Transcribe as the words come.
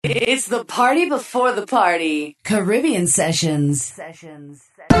It's the party before the party. Caribbean Sessions. Oh,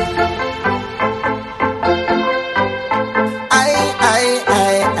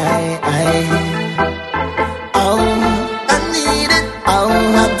 I need it. Oh,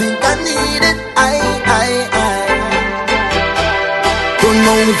 I think I need it. Don't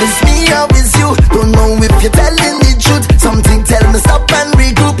know if it's me or it's you. Don't know if you're telling the truth. Something tell me stop and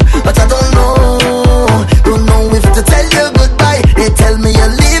regroup, but I don't know. Don't know if to tell you goodbye. They tell me you're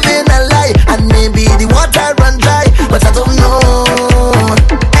living a lie, and maybe the water run dry, but I don't know.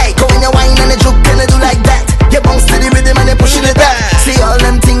 Hey, go in your wine and the juke and you do like that. You bounce to the rhythm and you pushing it back. See all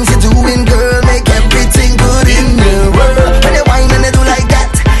them things you're doing, girl, make everything good in the world. When you wine and you do like that,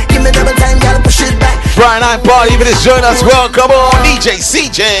 give me double time, gotta push it back. Friday night party, if it is join us, well, come on, DJ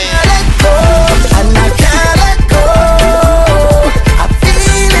CJ. Let go, and I can't let go. I'm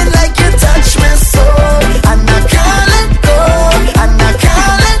feeling like you touch me so, and I can't let go, and I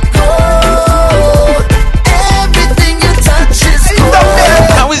can't let go. Everything you touch is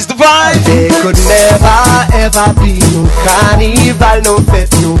gold. How is the vibe? There could never ever be no carnival, no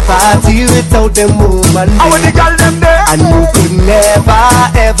fest, no party without them woman. I want the girl them there, and you could never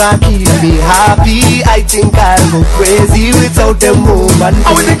ever keep me happy. I think I'll go crazy without them woman.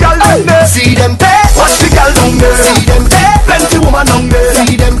 I want the girl them there. See them there, watch the girl down there. See them there, plenty woman down there.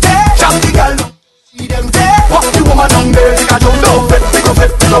 See them there, jam the girl. See them there, walk the woman down there. They got your love fit, we go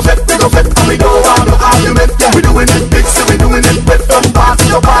fit, we go fit, we go fit, and we don't want no argument. Yeah, we doing it big, so we doing it with from party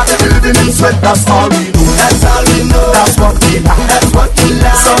to party, we living in sweat. That's all we do. That's all we know. That's what we like. That's what we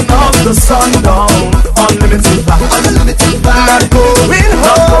like. Sun up to sundown, unlimited vibe, unlimited vibe. Not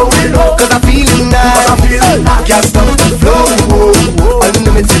going home, cause I'm feeling nice. Can't stop the flow.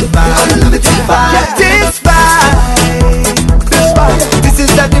 Unlimited vibe, unlimited vibe. Yeah, this vibe, this is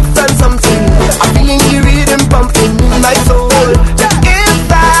a different something. I'm feeling the rhythm pumping in my soul.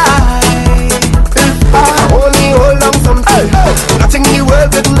 If I only hold on something, nothing in the world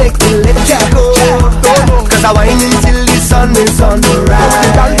could make me let you go. Cause I whine until the sun is on the rise,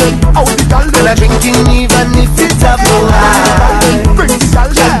 and I'm drinking even if it's up no high.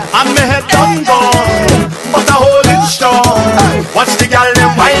 And my head done gone, but I hold it strong. Watch the girl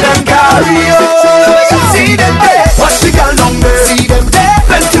them wine and carry on. See them there, watch the girl down there. See them there,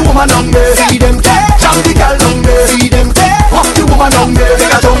 plenty woman down there. See them there, jam the girl down there. See them there, walk the woman down there. They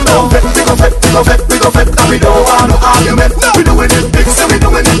got jump down, fit, we go fit, we go fit, we go fit, and we don't want no argument. We doing it big, so we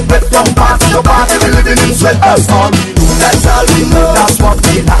doing it with from party to party, we living in sweat. That's all we do. That's all we know. That's what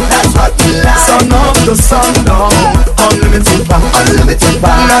we like. That's what we like. Sun up to sundown, unlimited vibe, unlimited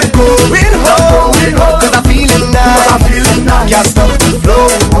vibe. Not going home, cause I'm feeling nice. I'm feeling nice. Can't stop the flow.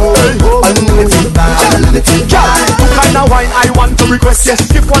 Unlimited vibe, unlimited vibe. What kind of wine I want to request? Yes,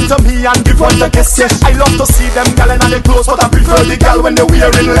 give one to me and give one to guest. Yes, I love to see them gal in their clothes, but I prefer the gal when they're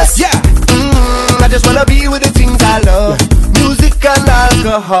wearing less. Yeah, I just wanna be with the things I love. Music and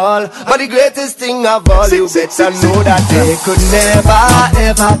alcohol, but the greatest thing of all, you better know that there could never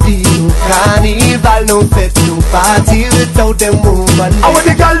ever be no carnival, no fest, no party without them woman. I want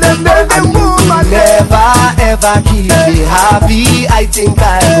the girl them there, them woman. Never ever keep me happy. I think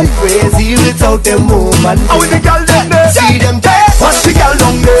I'll go crazy without them woman. I want the girl them there. See them there, watch the girl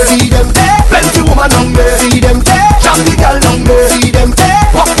down there. See them there, plenty woman down there. See them there, jam the girl down there. See them there,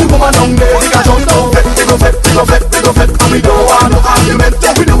 walk the woman down there. They got jump down, fit, we go fit, we go fit, we go fit, and we don't want no argument.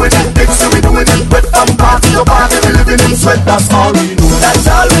 Yeah, we doing it big, so we doing it with from party to party, we living in sweat. That's all we do. That's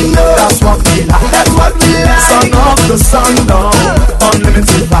all we know. That's what we like. That's what we like. Sun up to sundown,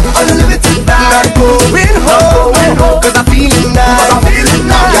 unlimited vibe, unlimited vibe. Not going home, cause I'm feeling nice. I'm feeling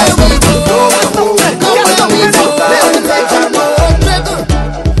nice. Can't stop the flow.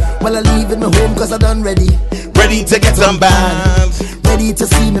 Well, I leave in my home cause I done ready. Ready to get some bands. Ready to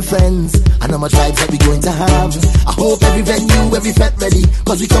see my friends. I know much vibes that we going to have. I hope every venue, every fete ready.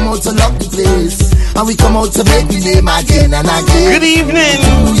 Cause we come out to lock the place. And we come out to make the name again and again. Good evening.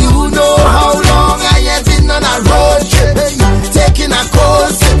 Do you know how long I have been on a road trip? Taking a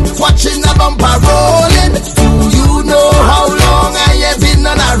course, watching a bumper rolling. Do you know how long I have been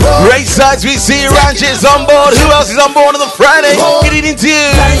on a road trip? Great sides, we see Ranches on board. Who else is on board on the Friday? Good evening to you.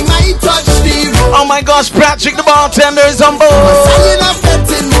 Time I touch the road. Oh my gosh, Patrick the bartender is on board.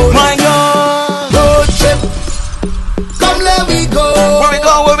 My God. Road trip. Come let we go. Where we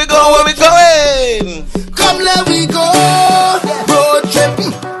go, where we go, where we going? Come let we go. Road trip.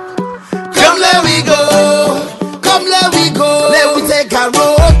 Come let we go. Come let we go. Let we take a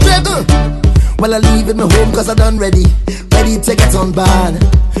road trip. Well, I leave in my home cause I done ready. Ready to get on board.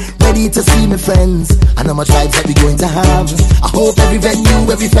 Ready to see my friends. I know much vibes that we going to have. I hope every venue,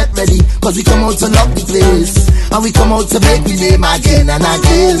 every fete ready. Cause we come out to lock the place. And we come out to make the name again and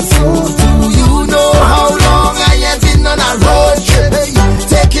again. So do you know how long I have been on a road trip? Hey,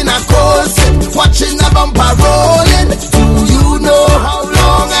 taking a course, watching a bumper rolling. Do you know how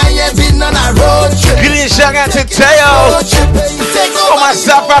long I have been on a road trip? Good evening, shout out to Teo. For my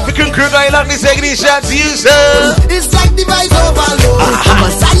South African crew, I love me saying good shout to you, sir. It's like the vibes overload. I'm a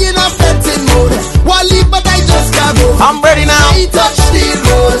sign of betting mode. One leap, but I just can't go. I'm ready now. I touch the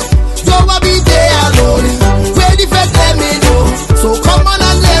road. Don't want be there alone. Ready for let me know. So come on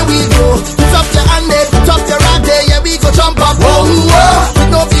and there we go. Put up your hand there, put up your right there. Yeah, we go jump up. Oh,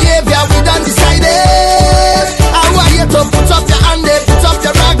 with no behavior, we done decided. I want you to put up your hand there, put up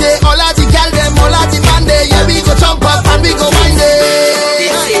your right there. All of the gal them, all of the man there. Yeah, we go jump up and we go wind it.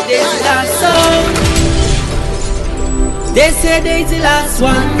 They say this is the last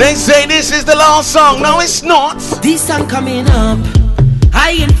one. They say this is the last song. No, it's not. This song coming up.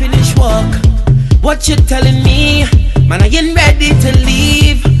 I ain't finished work. What you telling me? Man, I ain't ready to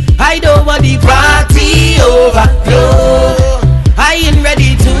leave. I don't want the party over. No, I ain't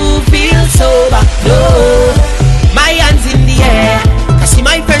ready to feel sober. No, my hands in the air. I see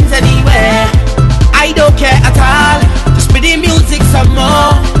my friends anywhere. I don't care at all. Just play the music some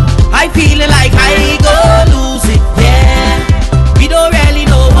more. I feeling like I go lose it, yeah. We don't really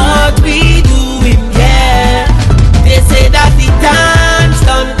know what we doing, yeah. They say that the time's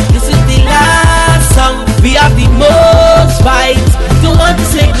done. This is the last song. We have the most fights. Don't want to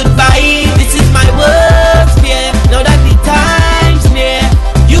say goodbye. This is my worst fear. Now that the time's near,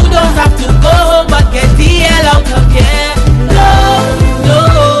 you don't have to go home but get the hell out of here. No,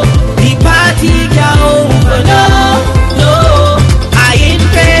 no, the party can't over. No, no, I ain't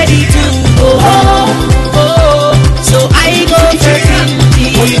ready to go home. Oh, so I go searching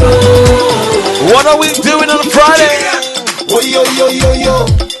the road. What are we doing on Friday? Oh yo yo yo yo.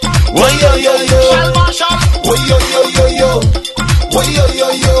 Oh yo yo yo. Oh yo yo yo yo. Oh yo yo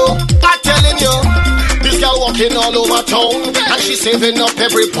yo. I'm telling you, this girl walking all over town and she's saving up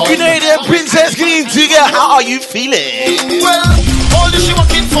every pound. Canadian Princess Green Tiger, how are you feeling? Well, all this she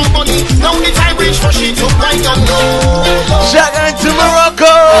working for money. Now the time reach for she to right on low. Shout out to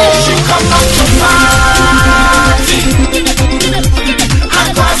Morocco. She come out to party.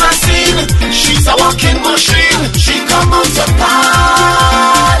 And cause I seen she's a walking machine. She come out to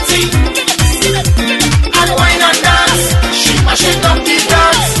party and wine and dance. She mashing up the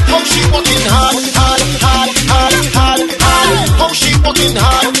dance. How she working hard, hard, hard, hard, hard, hard. How she working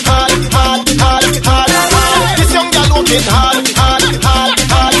hard, hard, hard, hard, hard, hard. This young girl working hard, hard, hard,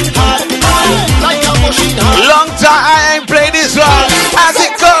 hard, hard, hard. Like a machine hard. Long time I ain't played this one. How's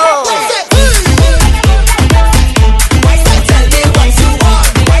it go?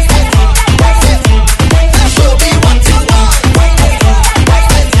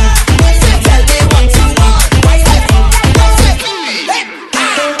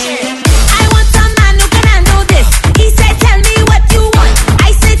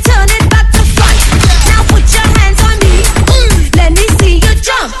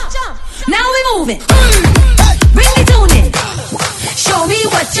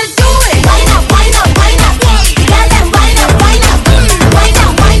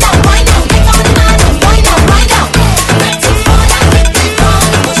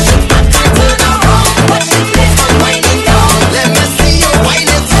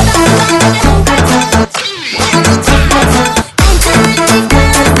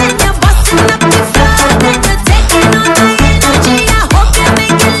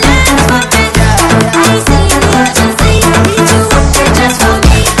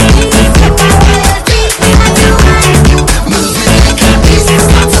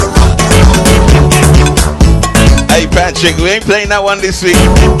 We ain't playing that one this week.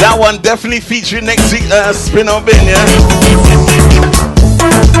 That one definitely featuring next week. Spin on bin, yeah.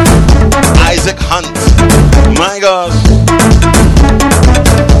 Isaac Hunt. My gosh.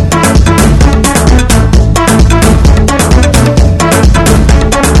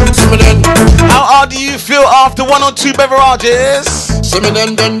 How do you feel after 1 or 2 beverages? 1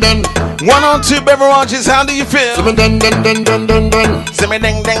 or 2 beverages, how do you feel? Tell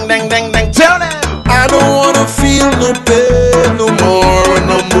them. I don't wanna feel no pain no more,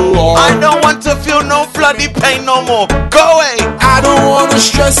 no more. I don't want to feel no bloody pain no more. Go away. I don't wanna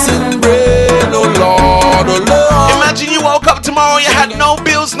stress and brain, oh Lord, oh Lord. Imagine you woke up tomorrow, you had no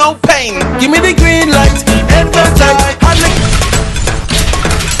bills, no pain. Give me the green light, and the light.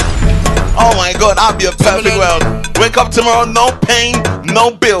 Oh my God, I'll be a perfect world. Wake up tomorrow, no pain,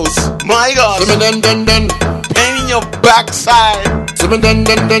 no bills. My God. Dun. Pain in your backside. Dun.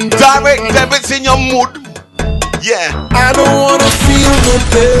 Direct debits in your mood. Yeah. I don't wanna feel no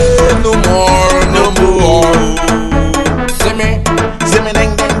pain no more. Zimmy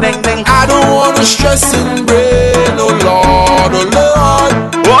ding. I don't wanna stress and brain, oh Lord.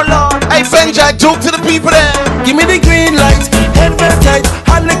 Oh Lord. Hey Benjai, talk to the people there. Give me the green light, head very tight,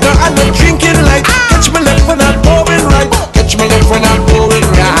 hot liquor and I'm drinking light. Catch me left when I'm pouring right. Catch me left when I'm pouring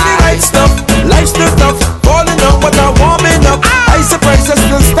right. Give me the right stuff, life's too tough. Falling up but I'm warming up. I surprise us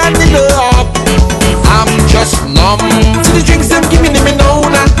still standing up. I'm just numb to the drinks them giving me no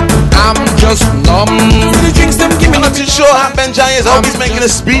nah. I'm just numb to the drinks them giving me. I'm not too sure how Benjai is. I hope he's making a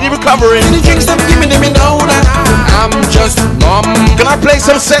speedy recovery. To the drinks them giving me no nah. I'm just numb. Can I play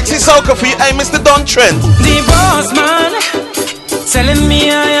some sexy soca for you? Hey, Mr. Don Trent. The boss man telling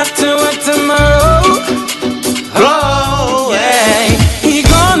me I have to work tomorrow. Oh yeah, he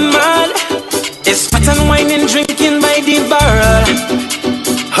gone mad. It's fat and wine and drinking by the barrel.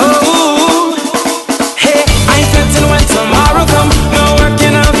 Oh, hey, I certain when tomorrow come. No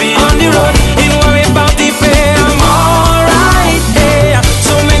working, I'll be on the road. Ain't worry about the pay, I'm alright. Hey,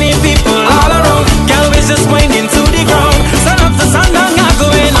 so many people all around. Girl is just winding to the ground. Sun up to sundown, not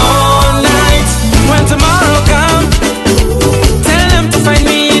going all night. When tomorrow come, tell them to find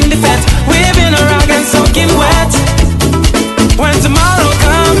me in the fete, waving a rag and soaking wet. When tomorrow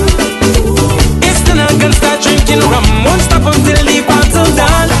come, it's then I'm gonna start drinking rum. Won't stop until the bottle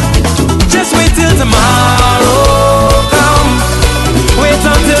done. Just wait till tomorrow come. Wait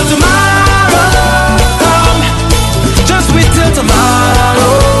until tomorrow come. Just wait till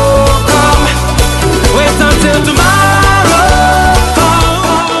tomorrow come. Wait until tomorrow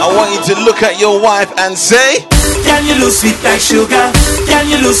come. I want you to look at your wife and say, can you lose sweet like sugar? Can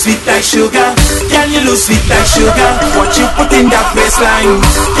you lose sweet like sugar? Can you lose sweet like sugar? What you put in that waistline?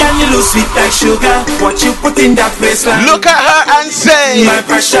 Can you lose sweet like sugar? What you put in that waistline? look at her and say, My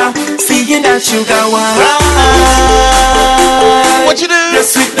pressure, seeing that sugar wine. what you do? Your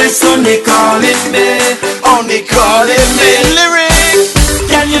sweetness only calling me. Only calling me lyrics.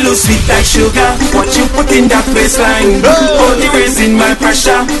 Can you lose sweet like sugar? What you put in that waistline? Only raising my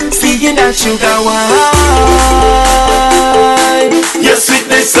pressure, seeing that sugar wine. Your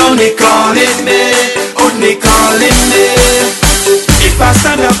sweetness only calling me. Only calling me. If I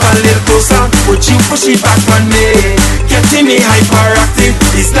stand up a little closer, would you push it back on me? Getting me hyperactive,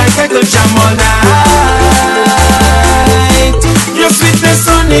 it's like I go jam all night. Your sweetness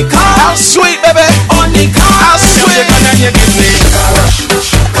only calling. How sweet, baby. Only calling. How sweet. You give me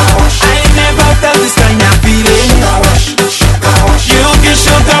I never felt this kind of feeling. You can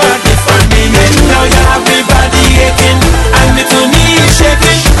sugar a different meaning. Now you have everybody aching and little knee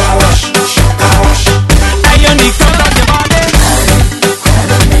shaking. I only come on your body.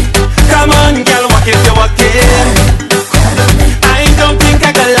 Come on, girl, walk it, you walk it. I don't think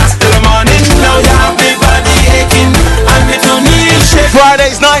I can last till the morning. Now you have everybody aching and little knee shaking.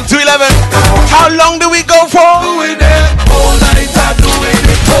 Fridays 9 to 11. How long do we go for? Doing it all night, I'm doing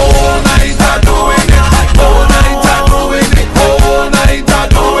it all night, I'm doing it all night, I'm doing it all night, I'm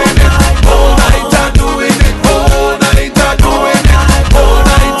doing it all night, I'm doing it all night, I'm doing it all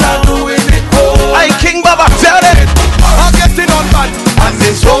night, I'm doing it all Hey, King Baba, tell them. I'm getting on bad, and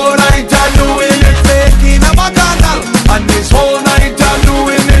this whole night I'm doing it, making a bacchanal, and this whole night I'm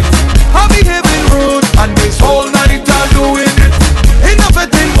doing it, I'm behaving rude, and this whole night I'm doing it, in a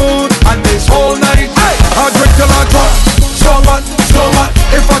fitting mood, and this whole night I drink till I drop. So what?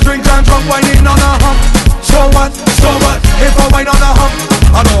 If I drink and drunk, whining on a hump. So what? If I whine on a hump,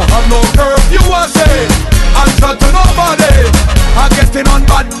 I don't have no curfew, I say. Answer to nobody. I'm getting on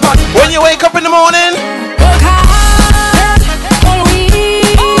bad. When you wake up in the morning, Work hard all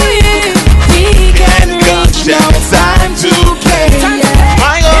week. We can reach no time to play.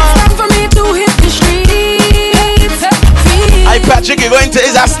 my It's God. time for me to hit the streets. Hey, Patrick, you're going to,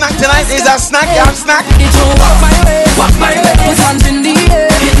 is that snack tonight? Is that snack? You have snack? Get your walk my way. Put hands in the air.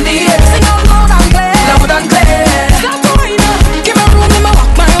 Sing out loud and clear. Start to whine up. Give me room, let me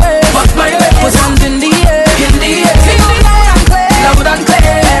walk my way. Put hands in the air. Sing out loud and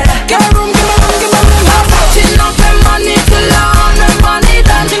clear. Give me room. I'm patching up my money till all my money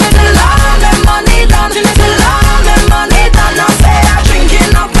done. Till all my money done. Till all my money done. I say I'm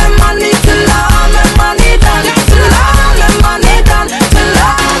drinking up my money till all my money done. Till all my money done. Till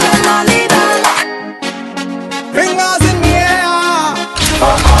all my money done. Fingers in the air.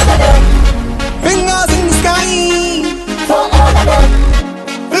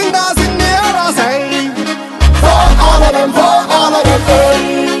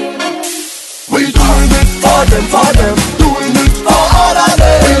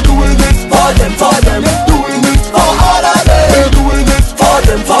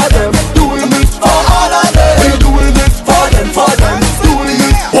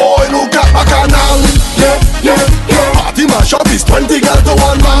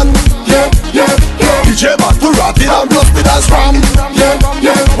 that's from. Yeah,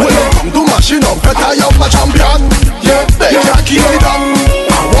 yeah. When I come to machine up, but I am a champion. Yeah, they can't keep me down.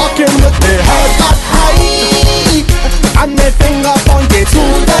 I'm walking with the head up high and my finger pointed to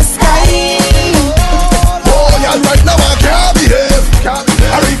the sky. Oh, yeah, right now I can't behave.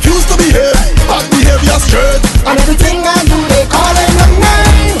 I refuse to behave. Bad behavior straight. And everything I do, they call it a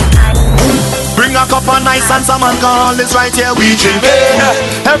name. Bring a cup of nice and some alcohol, it's right here we drinking.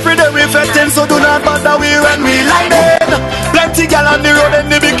 Every day we fetting, so do not bother we when we lighting. Plenty gal on the road in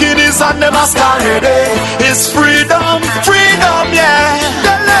the bikinis and the masquerading. It's freedom, freedom, yeah.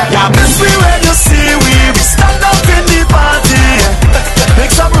 Yeah, miss we when you see we stand up in the party.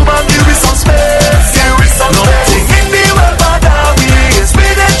 Make some room and give me some space. Give me some space. In the world, but we is we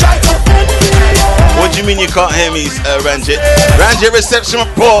they try to end me. What do you mean you can't hear me, Ranjit? Ranjit reception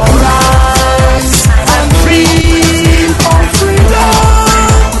report. Rise and free on freedom.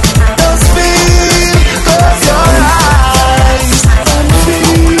 Just feel, close your eyes and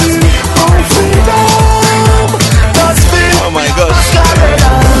feel on freedom. Just feel. Oh my gosh.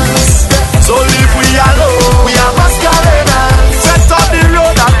 Masqueraders. So if we alone, we are masqueraders. Set on the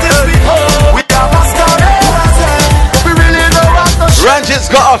road until we home. We are masqueraders. We really know what to show. Ranjit's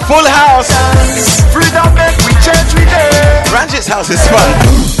got a full house. Freedom make we change we day. Ranjit's house is fun.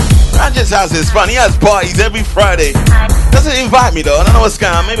 Ranjit's house is fun. He has parties every Friday. Doesn't invite me though. I don't know what's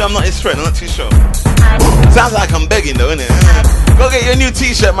going on. Maybe I'm not his friend. I'm not too sure. Sounds like I'm begging though, innit? Go get your new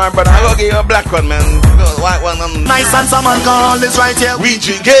t-shirt, my brother. I go get you a black one, man. Go white one. Nice and some alcohol is right here. We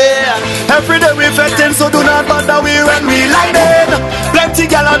drink, yeah. Every day we fetting, so do not bother we when we lighting. Plenty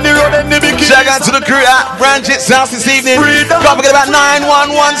gal on the road in the bikini. Shout out to the crew at Ranjit's house this evening. Don't forget about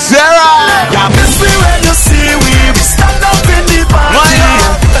 9110. Yeah, miss we when you see we stand up in the party.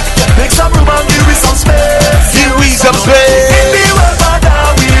 Make some room and give me some space. Give me some space. In the world,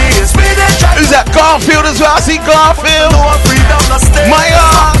 bother we is we they try. Who's that? Garfield as well. I see Garfield. No freedom, no stay. My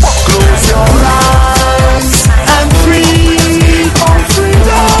God. Close your eyes and free on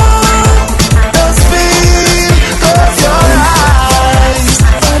freedom. Just feel, close your eyes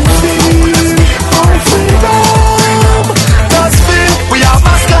and feel on freedom. Just feel, we are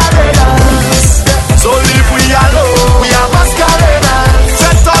masqueraders. So if we alone, we are masqueraders.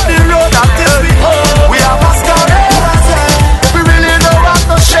 Set on the road until we home. We are masqueraders. We really know what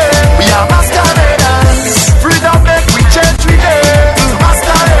to share. We are masqueraders. Freedom make we change we day.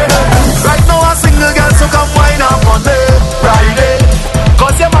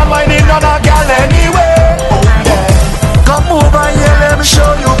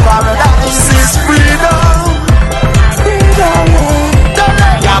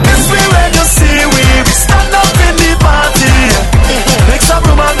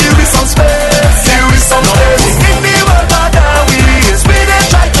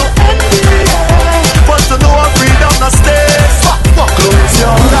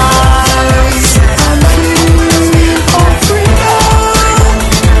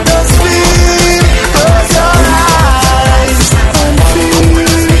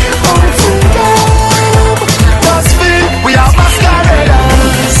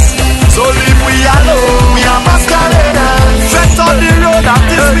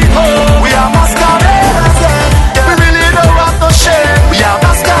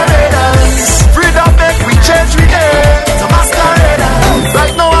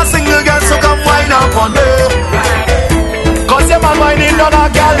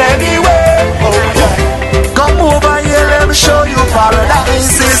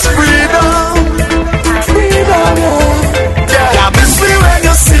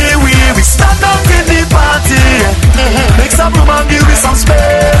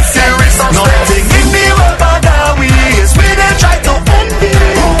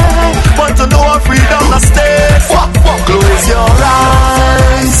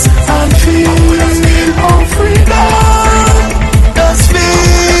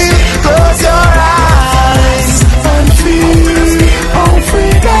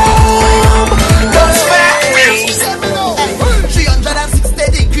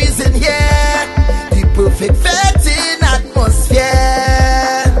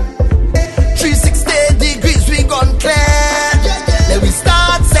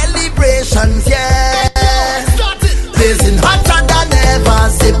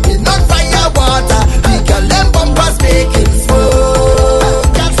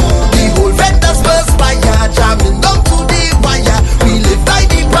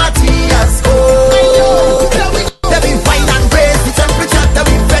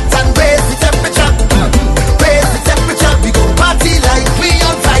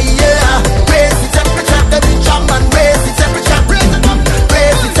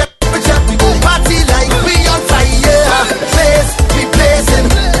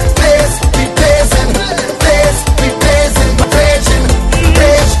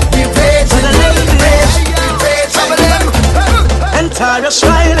 are you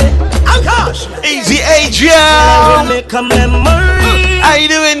smiling? Oh gosh. Easy Adrian. We'll make a memory. How you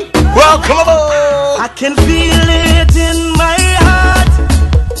doing? Welcome aboard. I can feel it in my heart.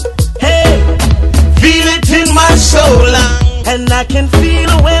 Hey, Feel it in my soul. and I can feel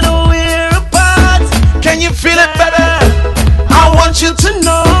when we're apart. Can you feel it better? I want you to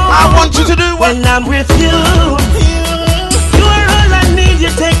know. I want you to do what? When I'm with you, you are all I need.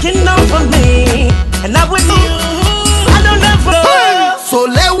 You're taking over me, and I'm with you. I don't ever. So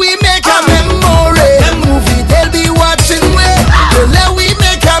let we make a memory. The movie they'll be watching with. So let we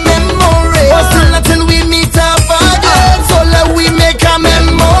make a memory. But still until we meet up again. So let we make a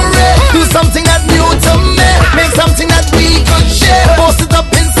memory. Do something that new to me. Make something that we could share. Post it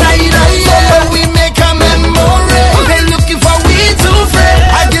up inside of you. So let we make a memory. They looking for we to friend.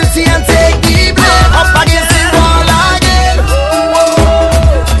 I guilty and take the blame. Up against the wall again.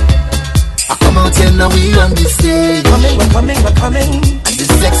 I come out here now we on the stage. We're coming. This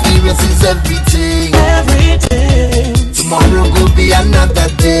experience is everything. Everything. Tomorrow will be another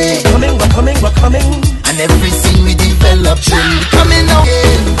day. We're coming. And every scene we develop trend.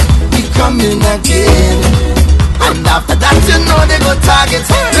 We coming again. And after that you know they go target.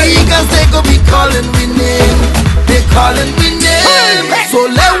 Because they go be calling we name. They calling we name. So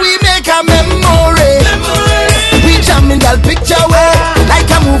let we make a memory. We jam in that picture way. Like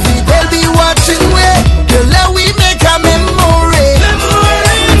a movie they'll be watching way. So let we make a memory.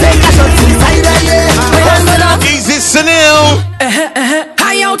 Take a shot inside of you. Easy Sunil.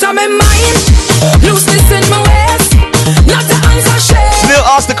 High out of my mind, looseness in my waist, not the answer shade. Sunil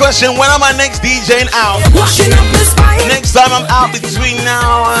asked the question, when am I next DJing out? Washing up the spine, Next time I'm out between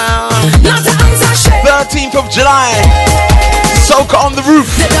now not the answer shade. 13th of July. Soca on the roof.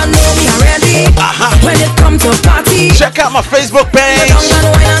 They don't know me already. When it comes to party, Check out my Facebook go page down and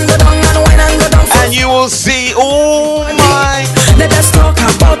wine and go down and wine and go down. and you will see all my Let us talk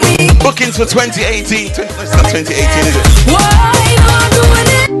about me. bookings for 2018. It's not 2018, is it? Why not doing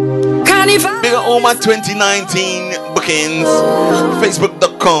it? Carnival. Big up all my 2019 bookings.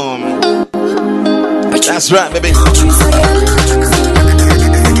 Facebook.com. That's right, baby.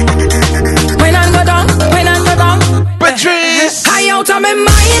 Wine and go down, wine and go down. Patrice. High out of my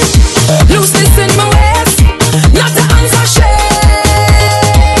mind, looseness in my waist, not the answer shade.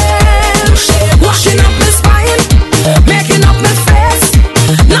 Washing up my spine, making up my face,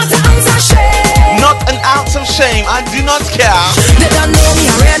 not the answer shade. Not an ounce of shame. I do not care. They don't know me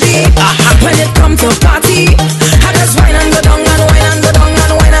already. When it comes to party, I just wine and go down and wine and go down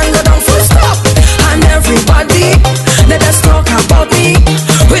and wine and go down. Full stop. And everybody, they just talk about me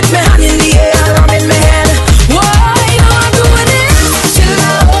with my hand in the air, rubbing my head. Why not doing it? Till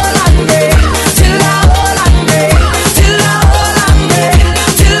I hold on me, till I hold on me, till I hold on me,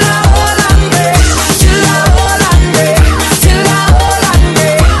 till I hold on me, till I hold on me, till I hold on me.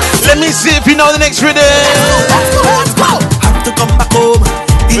 Let me see if you know the next rhythm. Let's go. Have to come back home.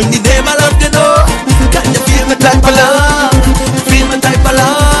 In the name of love, you know. Can you feel the type of love? Feel the type of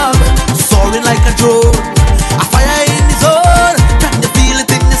love. Soaring like a drone. A fire in the zone. Can you feel it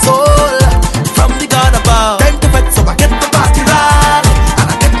in the soul? From the God above. Time to bet, so I get my party rag. And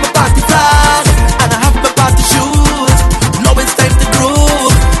I get my party flag. And I have my party shoes. Now it's time to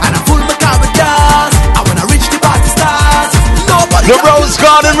groove. And I pull my car with gas. And when I reach the party starts, nobody The Rose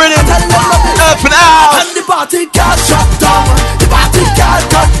Garden rhythm. Up and out. and the party can't shut down. The party can't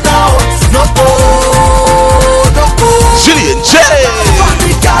cut down. No more, no more. Julian J. The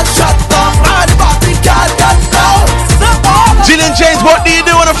party can't shut down. And the party can't cut down. No more. Julian James, what do you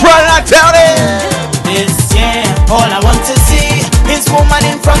do on a Friday night, tell me? This year, all I want to see is woman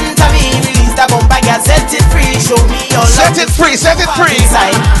in front of me. Release the bumper, girl, set it free. Show me your Set love. it free, set it free.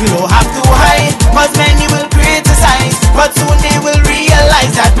 Inside, you don't have to hide, cause many will criticize, but soon they will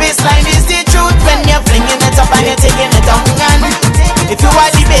realize that baseline is the truth. When you're flinging it up and you're taking it down, and if you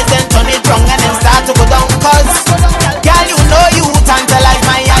are the bass, then turn it wrong and then start to go down. Cause, girl, you know you tantalize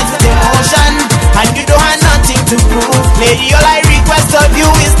my eyes with emotion, and you don't have nothing to prove. Lady, all I request of you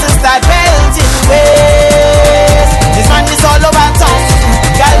is to start melting ways. This man is all over town,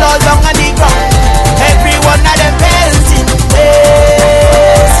 girl, all down on the ground. Every one of them melting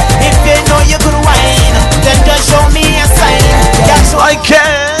ways. If you know you could whine, then just show me a sign. Girl,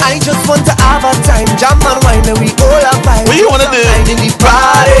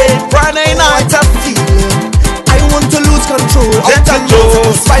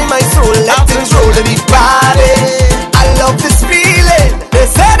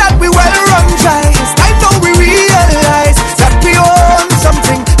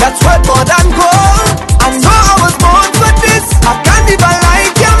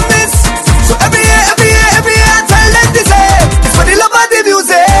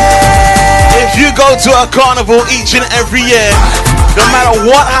 to a carnival each and every year. No matter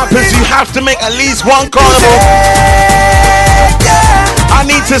what happens, you have to make at least one carnival. I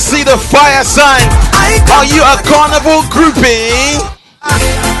need to see the fire sign. Are you a carnival groupie?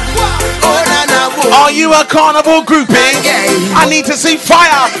 Are you a carnival groupie? I need to see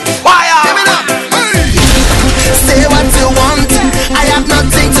fire. Fire. Say what you want, I have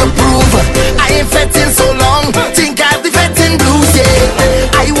nothing to prove. I ain't fetting so long, think I've the fetting blues,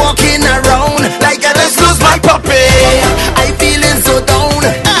 yeah. I walking around like I just lose my puppy. I feeling so down,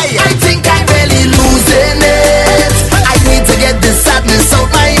 I think I'm really losing it. I need to get this sadness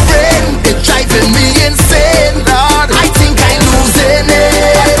out my brain, it's driving me insane, Lord. I think I'm losing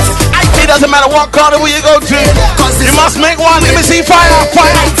it. It doesn't matter what carnival you go to, you must make one. Let me see fire,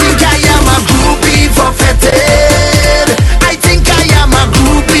 fire. I think I am a groupie for fetting. I think I am a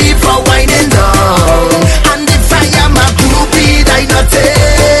groupie for winding down. And if I am a groupie, I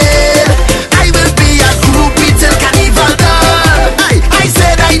nothing. I will be a groupie till Carnival done. I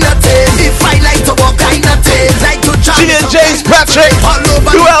said I nothing. If I like to walk, I nothing. Like to jump. James Patrick.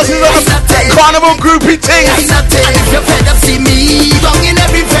 Who else is on the carnival groupie thing? I nothing. And if you're fed up, see me wrong in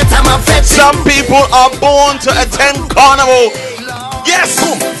every fet, I'm a fet. Some people are born to attend carnival. Yes.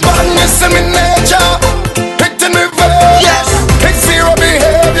 Badness in my nature, it's in my veins. Yes. It's zero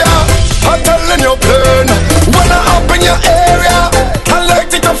behavior. I'm telling you plain. When I up in your area, I like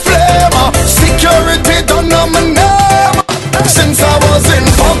to get flavor. Security don't know my name. Since I was in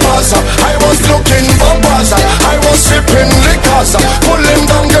Pampasa, I was looking Pampasa. I was sipping liquors, pulling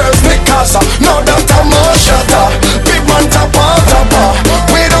down girls' knickers. Now that I'm a shutter, big man tapa.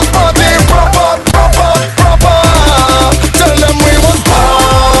 We don't party proper. Tell them we was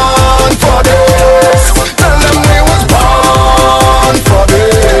born for this. Tell them we was born for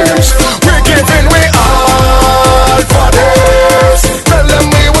this. We're giving we all for this. Tell them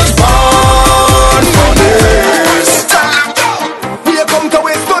we was born for this. We have come to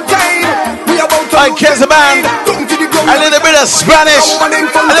waste no time. We are about to I kiss the band. A little bit of Spanish, a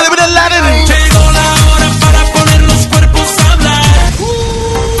little bit of Latin. Llegó la hora para poner los cuerpos a hablar.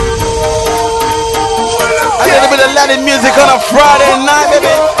 A little bit of Latin music on a Friday night, baby.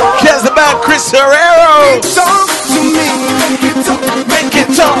 Kiss the band, Chris Herrero. talk to me. Make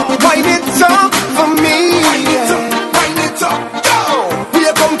it talk. Why it talk for me? Why it talk? Go. We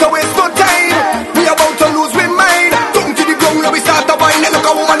have come to waste no time. We about to lose we mind. Come to the ground where we start to whine and look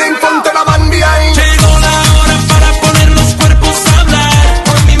a woman in front and a man behind. Llegó la hora para poner los cuerpos a hablar.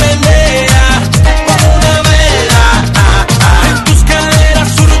 Por mi melea, como una vela. En tus caderas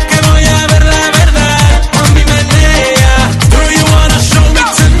juro que voy a ver la verdad. Por mi melea, do you wanna show me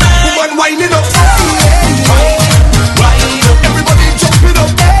tonight? Woman whine it up. Everybody jump it up.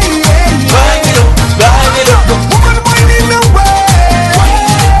 Line it up, line it up. Woman whining away.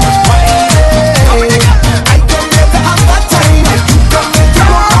 I come here to have that time. You come here to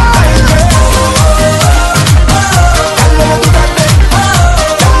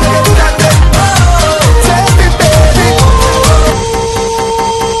Tell me, baby.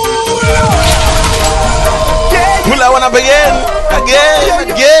 Pull that one up again.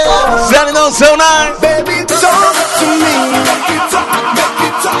 Sounding on so nice. Baby, talk to me.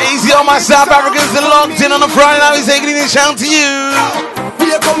 Easy on my South Africans that locked in on a Friday night. We're taking it down to you.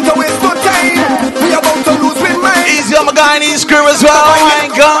 We have come to waste no time. We are about to lose we mind. Easy on my Guyanese crew as well. I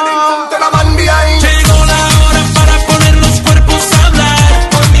ain't gone. Tell a man behind. Llegó la hora para poner los cuerpos a hablar.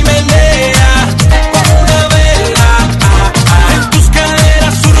 Por mi melea, como una vela. En tus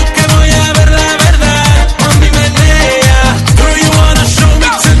caderas juro que voy a ver la verdad. Por mi melea, do you wanna show me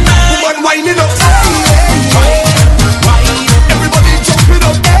tonight? Woman whining up. Everybody jump it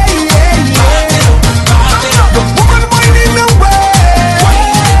up. Woman whining away.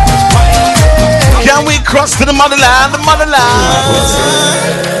 Can we cross to the motherland, the motherland?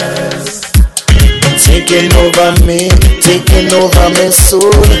 Taking over me, taking over my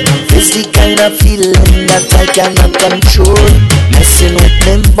soul. It's the kind of feeling that I cannot control. Messing with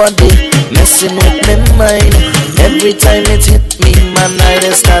my body, messing with my mind. Every time it hit me, man, I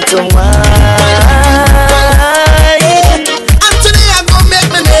just start to whine. And today I'm gonna make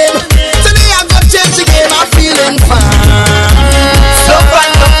my name. Today I'm gonna change the game. I'm feeling fine. So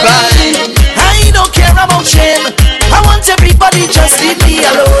fine, so fine. I don't care about shame. I want everybody just leave me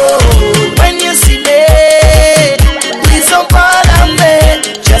alone. When you see me, please don't bother me.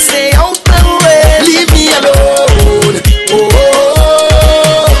 Just stay out my way. Leave me alone.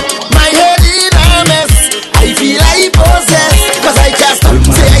 Oh, my head in a mess. I feel I possess. Cause I can't stop,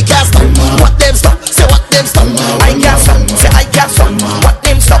 say I can't stop. What them stop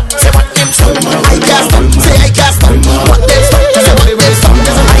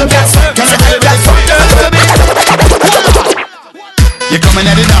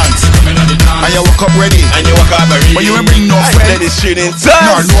ladies tuning in.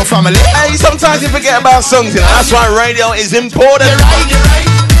 No family. Hey, sometimes you forget about songs, you know. That's why radio is important. You're right.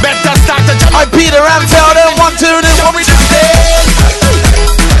 Better start to jump. I Peter Ram, tell them 1, 2, then what we just did.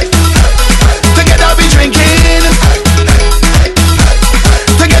 Together we drinking.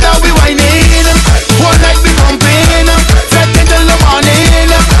 Together we whining. One night we pumping. Fed until the morning.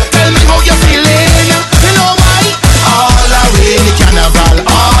 Tell me how you feeling. You know why? All away in the carnival.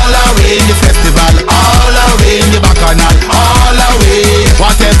 All away in the festival. All away in the bacchanal. All away.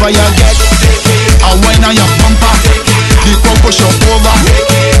 Whatever you get. And when on your bumper. The crowd push you over.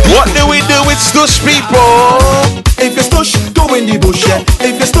 What do we do with stush people? If you stush, go in the bush, yeah.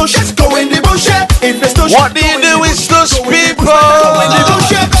 If you stush, go in the bush, yeah. If you stush, what do you do with stush people? Go in the bush,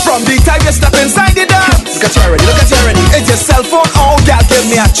 yeah. From the time you step inside the dance. Look at you already, look at you already. It's your cell phone, oh girl, give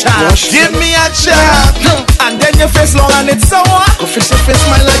me a chance. Give me a chance. And then your face long and it's sour. Go fix your face,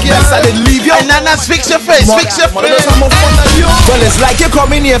 my leg, yes. I didn't leave you. And then that's fix your face, fix your face. Well, it's like you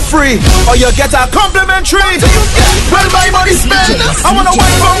come in here free, or you get a complimentary. Well, my money spent. I wanna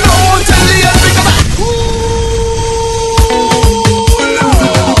wine from now until the end.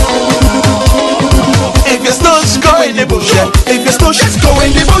 If you stush, go in the bush. If you stush, go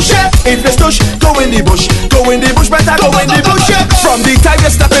in the bush. If you stush, go in the bush. Go in the bush, better go in the bush. From the time you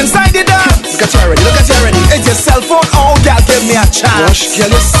step inside the dance. Look at you already, look at you already. It's your cell phone, oh girl, give me a chance.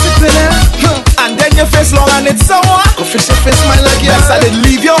 Girl, you sipping it. And then your face long and it's sour. Go fix your face, my leg, yes. I didn't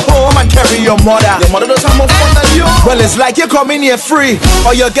leave your home and carry your mother. Your mother does have more fun than you. Well, it's like you come in here free,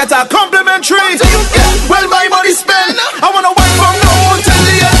 or you get a complimentary. Well, my money spent. I wanna wine from now until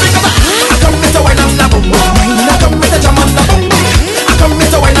the end. Because I come with the wine and the boom boom. I come with the jam and the boom boom. I come with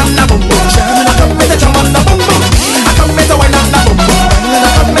the wine and the boom boom. I come with the jam and the boom boom. I come with the wine and the boom boom.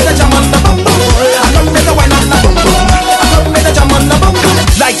 I come with the jam and the boom boom. I come with the wine and the boom boom. I come with the jam and the boom boom.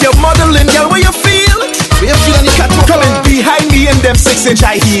 Like you're modeling, girl, where you feel? Where you feel on the catwalk? Coming behind me in them 6-inch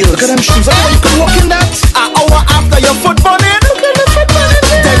high heels. Look at them shoes. You can walk in that. An hour after your foot bunning.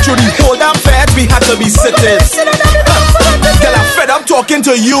 Then through the whole damn fed, we had to be sitting. Girl, I'm fed up talking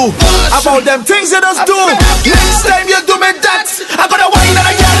to you about them things you just do. Next time you do me that, I gotta wine and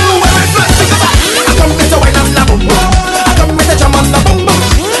I get you where it flex. I come with the wine and the boom boom. I come with the jam and the boom boom.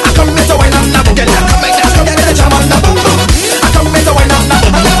 I come with the wine and the boom boom. I come with the jam and the boom boom. I come with the wine and the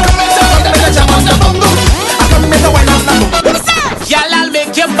boom boom. I come with the jam and the boom boom. I come with the wine and the boom boom. Y'all, I'll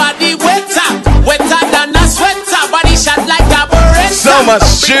make your body wetter, wetter than a sweater. Body shot like a beretta. So much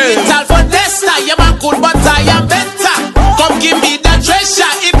shit. Mental for tester, you're my good, but I am better. Come give me the treasure.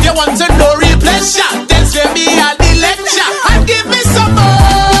 If you want to know real pleasure, then spare me all the lecture and give me some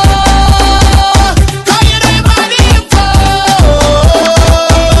more. Call you the body for.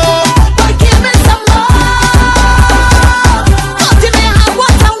 But give me some more. Cause you may have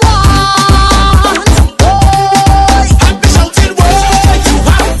what I want. I've been shouting, whoa, you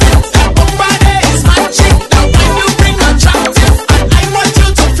have it. That body is magic. Now when you bring attractive, and I want you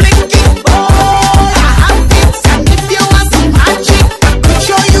to flick it. I have it. And if you want some magic, I could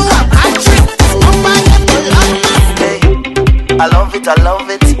show you a magic. I love it, I love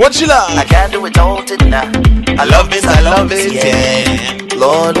it. What you I like? can't do without it now. I love it, I love it. Yeah.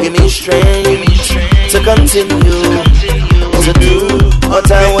 Lord, give me strength to continue to do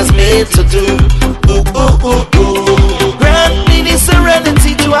what I was made to do. Grant me the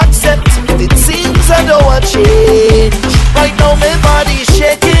serenity to accept. It seems I don't want change. Right now my body's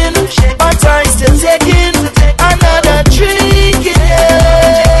shaking, but I still taking another drink.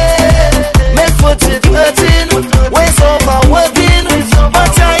 Yeah. My foot is hurting, waist overworking,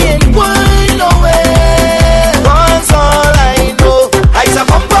 but I ain't going nowhere. 'Cause all I know, I's a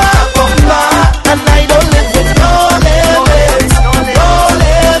bumper, and I don't live with no limits, no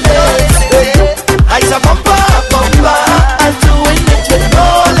limits. I's a bumper, I'm doing it with no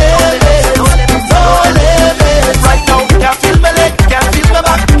limits, no limits. Right now, can't feel my leg, can't feel my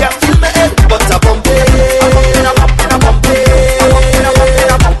back, can't feel my head, but I bump it, I bump it, I bump it, I bump it,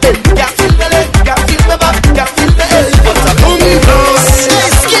 I bump it. Can't feel my leg, can't feel my back, can't feel my head, but I bump it.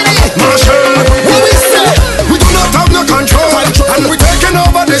 Marshall, what we say? We do not have no control, and we're taking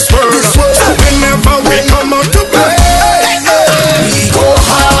over this world. So whenever we come out to play, we go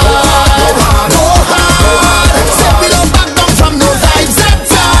hard, go hard. Say we don't back down from no vibes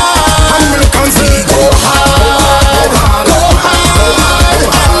center. Americans, we go hard,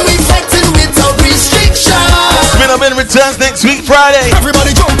 and we fighting without restrictions. Spin Up in returns next week, Friday.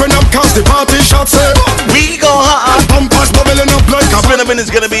 Everybody jumping up 'cause the party shots say We go hard. bumpers bubbling up like a Spin Up in is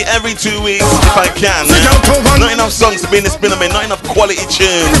gonna be every 2 weeks if I can. Man. Not enough songs to be in the Spin Up in, not enough quality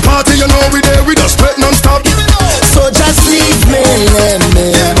tunes. party, you know we there, we just play non-stop. So just leave me, let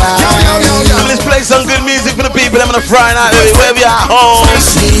me So let's play some good music for the people. people them on a Friday night, baby. Wherever you're at home,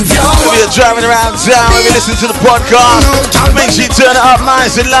 whether you're driving around town, whether you're listening to the podcast, make sure you turn it up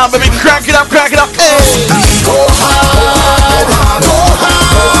nice and loud, baby. Crank it up, crank it up. Hey. Go hard, go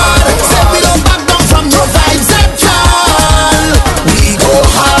hard. Say we don't back down from your vibes and y'all. We go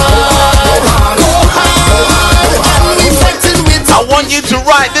hard, go hard. And we fighting with. I want you to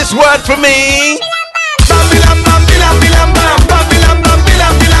write this word for me.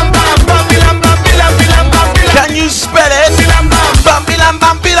 Can you spell it?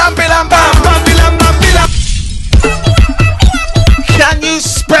 Can you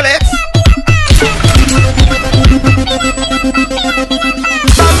spell it?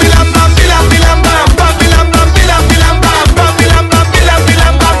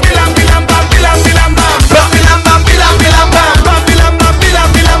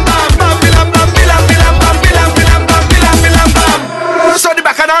 So the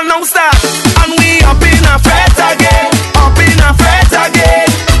back and all now start, and we up in a fret again, up in a fret again.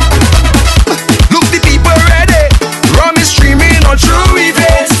 Look, the people ready. Rum is streaming all through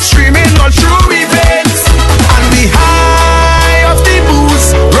events, streaming all through events. And the high of the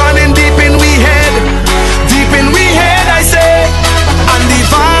booze running deep in we head, I say. And the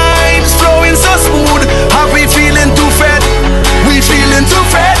vibes flowing so smooth. Have we feeling too fed? We feeling too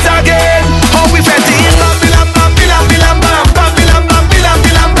fed again. How we fed in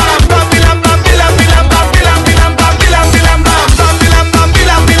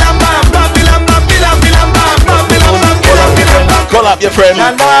Call up your friend.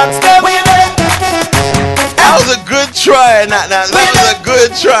 That was a good try, Nat. That was a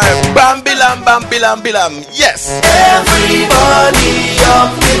good try. Bam bilam, bam bilam bilam. Yes. Everybody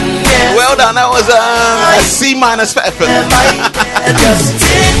up in here. Well done. That was a C minus for effort. Just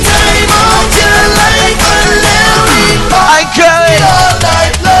take time out your life and let me I can. all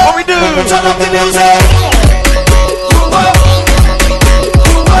night long. What we do? Turn up the music.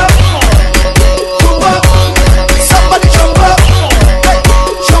 Somebody jump up.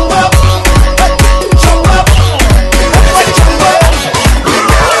 Jump up. Jump up. Everybody jump up.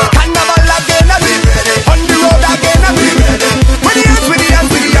 Carnival again, I be ready. On the road again, I be ready. With the hands, with the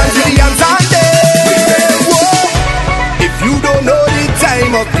hands, with the hands, with the hands on there. Whoa. If you don't know the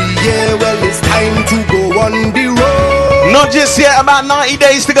time of the year, well, it's time to go on the road. Not just yet, about 90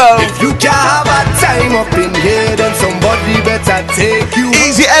 days to go. If you can't have a time up in here, then somebody better take you.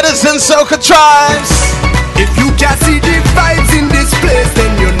 Easy Edison, Soca Tribes. If you can't see the vibes in this place, then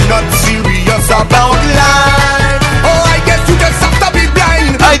you're not serious about life. Oh, I guess you just have to be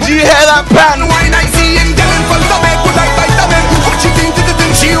blind. Hey, do you hear that pan? Wine I see him getting full of it, good like vitamin. What she think to the thing,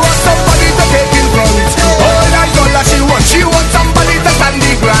 she wants somebody to take in front. Oh, that girl that she wants somebody to stand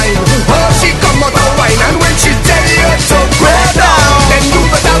the grind. Oh, she come out of wine, and when she tell you to go down, then you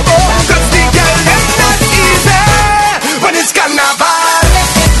better go, cause the girl is not easy. When it's carnival,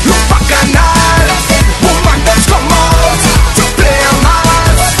 look back and all, woman just come out to play a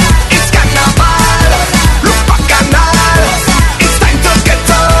mass. It's carnival, look back and all, it's time to get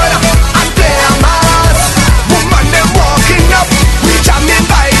on and play a mass. Woman them walking up, we jamming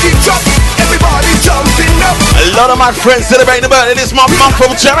by the drop, everybody jumping up. A lot of my friends celebrating the birthday this month. I'm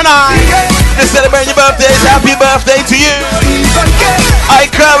from Gemini. They're celebrating your birthdays. Happy birthday to you. I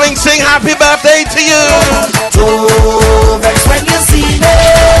curving sing happy birthday to you. So vex when you see me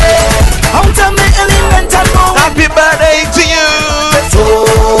out of my element and moment. Happy birthday to you. So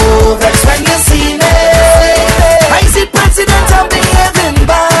vex when you see me. I see president of behaving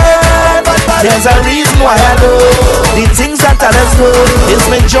bad, but there's a reason why I do the things that others do. It's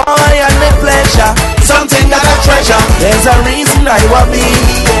my joy and my pleasure, something that I treasure. There's a reason I want be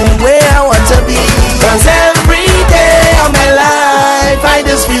where I want to be. Cause every day of my life I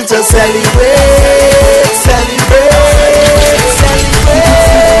just feel to celebrate, celebrate, celebrate,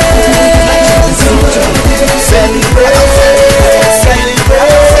 celebrate,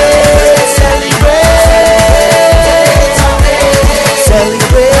 celebrate,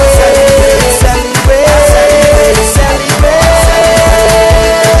 celebrate, celebrate, celebrate.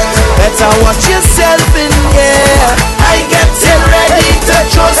 Better watch yourself in here. I get ready to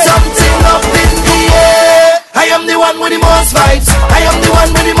throw something up in the air. I am the one with the most vibes. I am the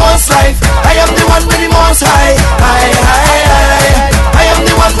one with the most life. I am the one with the most high. I am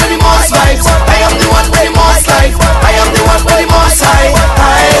the one with the most vibes. I am the one with the most life. I am the one with the most high.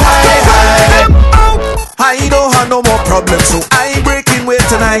 I don't have no more problems, so I ain't breaking weight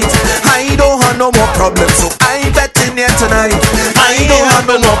tonight. I don't have no more problems, so I ain't betting here tonight. I don't have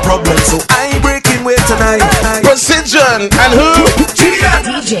no more problems, so I ain't breaking weight tonight. Precision and who?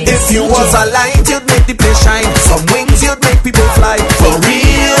 If you was a light, you'd make the place shine. Some wings, you'd make people fly. For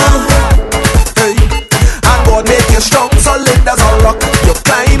real. Hey. And God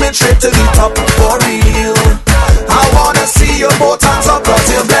get straight to the top for real. I wanna see your both hands up, cause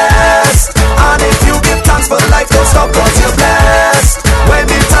you're blessed. And if you give thanks for life, don't stop, cause you're blessed. When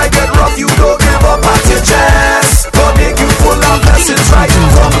the time get rough, you don't give up at your chest. God make you full of blessings right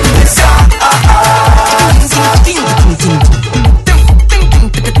from this heart.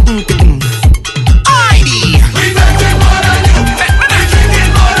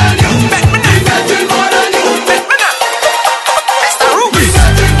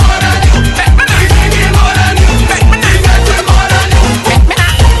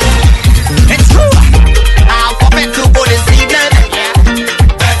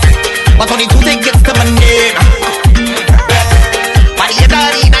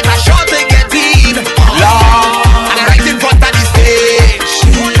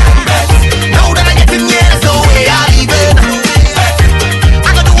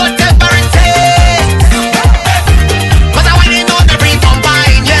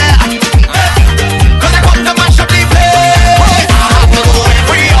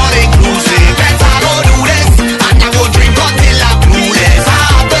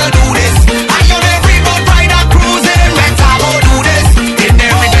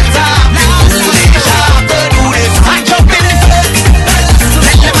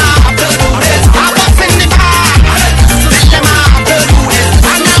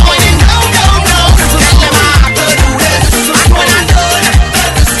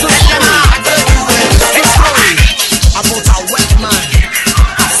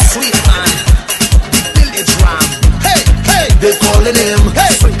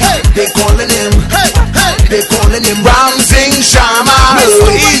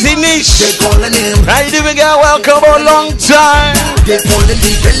 How you doing, girl? Welcome a long time. They call it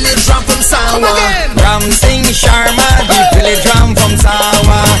the village drum from Sawa. Ram Singh Sharma, the village drum from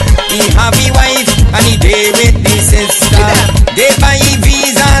Sawa. He have a wife and he day with the sister. They buy a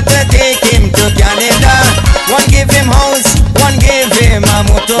visa to take him to Canada. One give him house, one give him a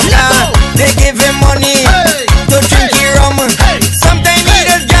motor car. They give him money to drink rum. Sometimes he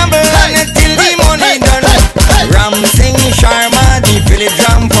just gamble until the money done. Ram Singh Sharma, the village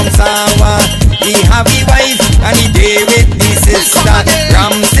drum from Sawa. He have a wife and he day with the sister.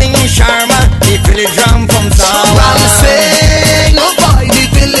 Ram Singh Sharma, the village drum from Sawa. Ram Singh, oh boy, the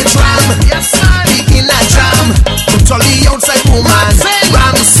village ram. Yes, man. He in a jam. Put all the outside woman.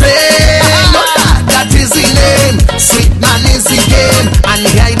 Ram Singh, oh, that is the name. Sweet man is the game. And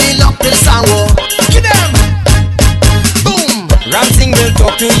he hiding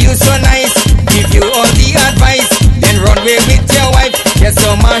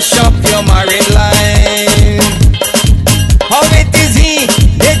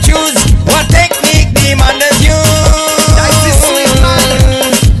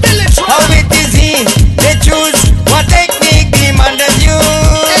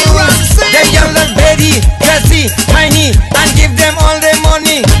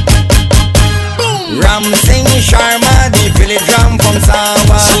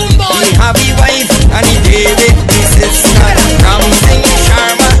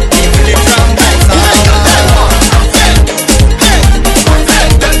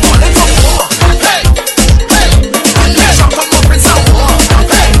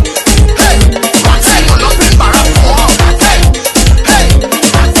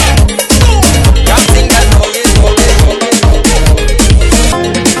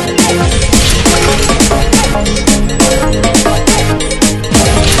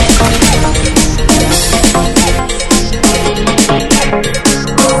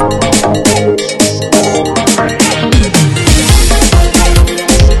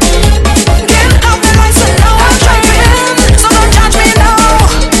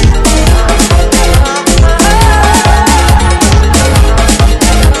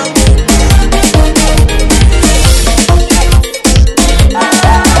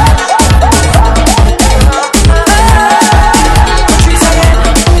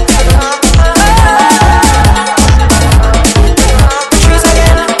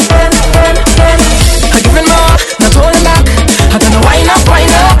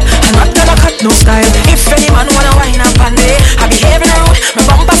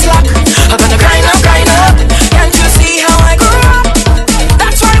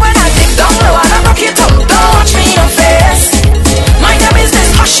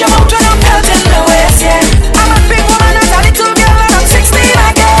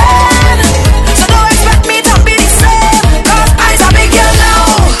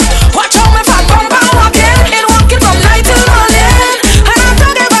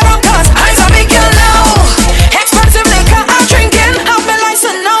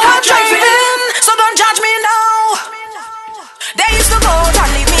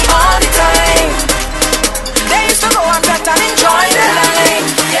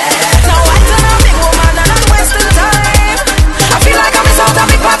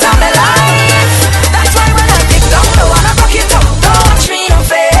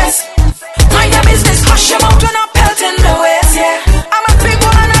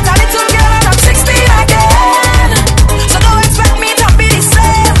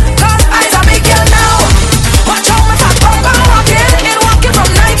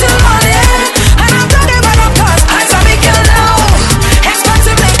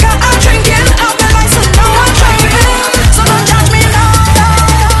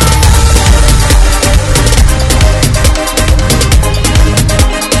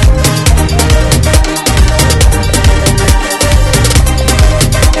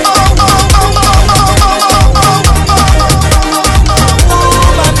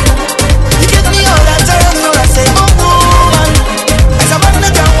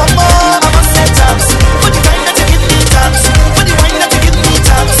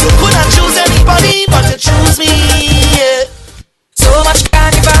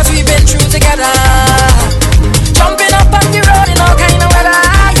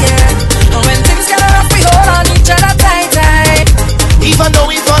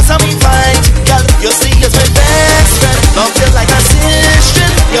matter me fight. Girl, you see you're my best friend. Love you like a sister.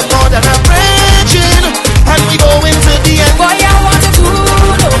 You're more than a friend. And we go into the end. Boy, I want you to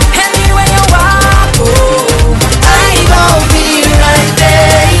know. Anywhere you walk, oh, I gon' be right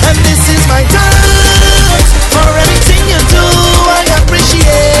there. And this is my thanks for everything you do. I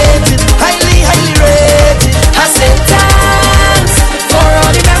appreciate it. Highly, highly rated. I say thanks for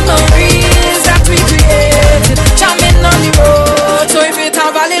all the memories that we created. Jamming on the road. So if it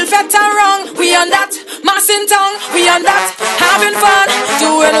have a little feta wrong, we on that. Massing tongue, we on that. Having fun,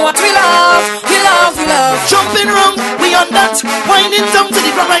 doing what we love. We love, we love. Jumping round, we on that. Winding down to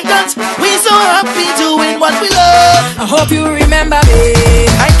the ground like that. We so happy doing what we love. I hope you remember me.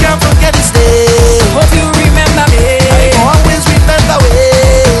 I can't forget this day. Hope you remember me. I always remember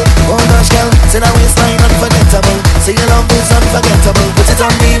way. Oh gosh, girl, say that waistline unforgettable. Say your love is unforgettable. Put it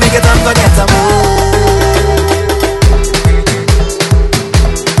on me, make it unforgettable.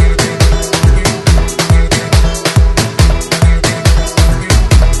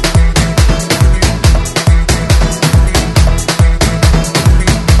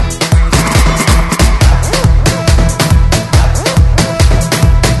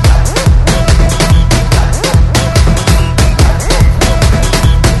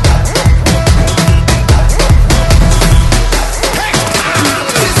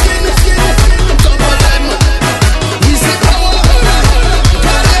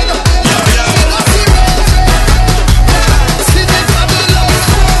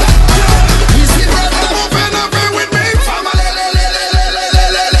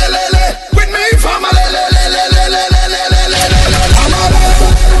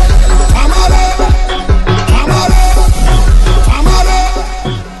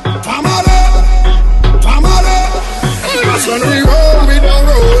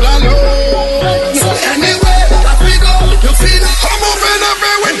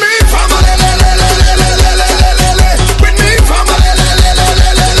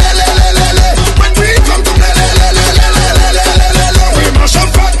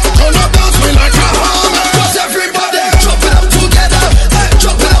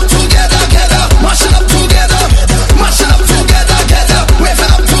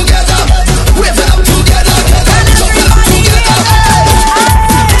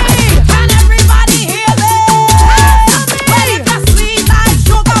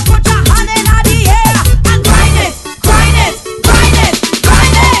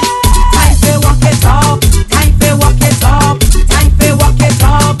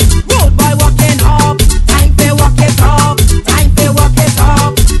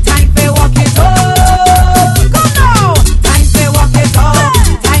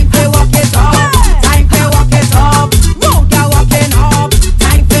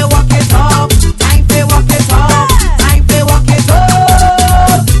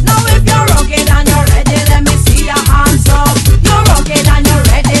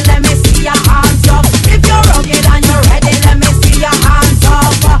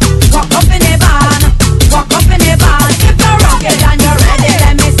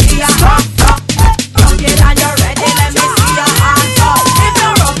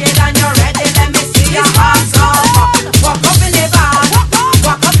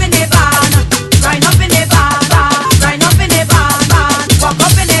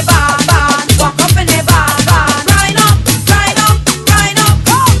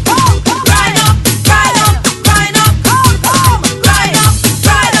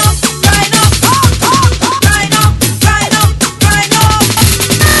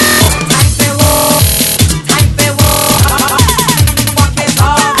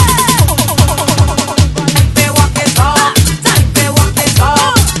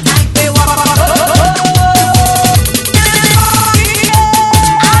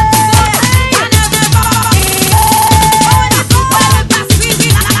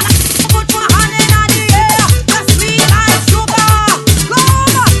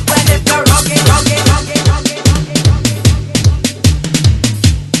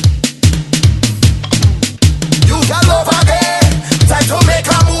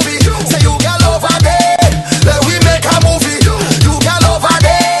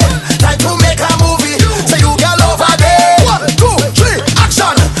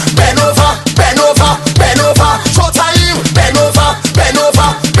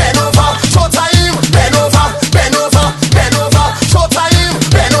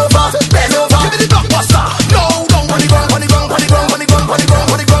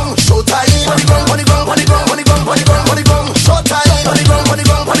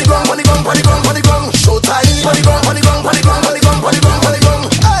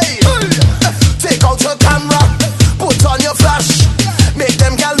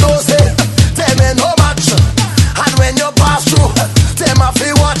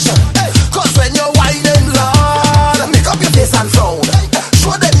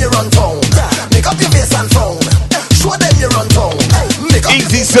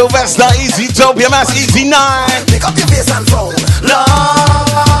 Sylvester, Easy Dope, your mass Easy 9. Pick up your face and phone.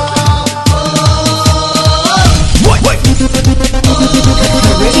 Wait.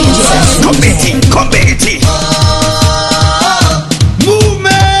 Come Betty.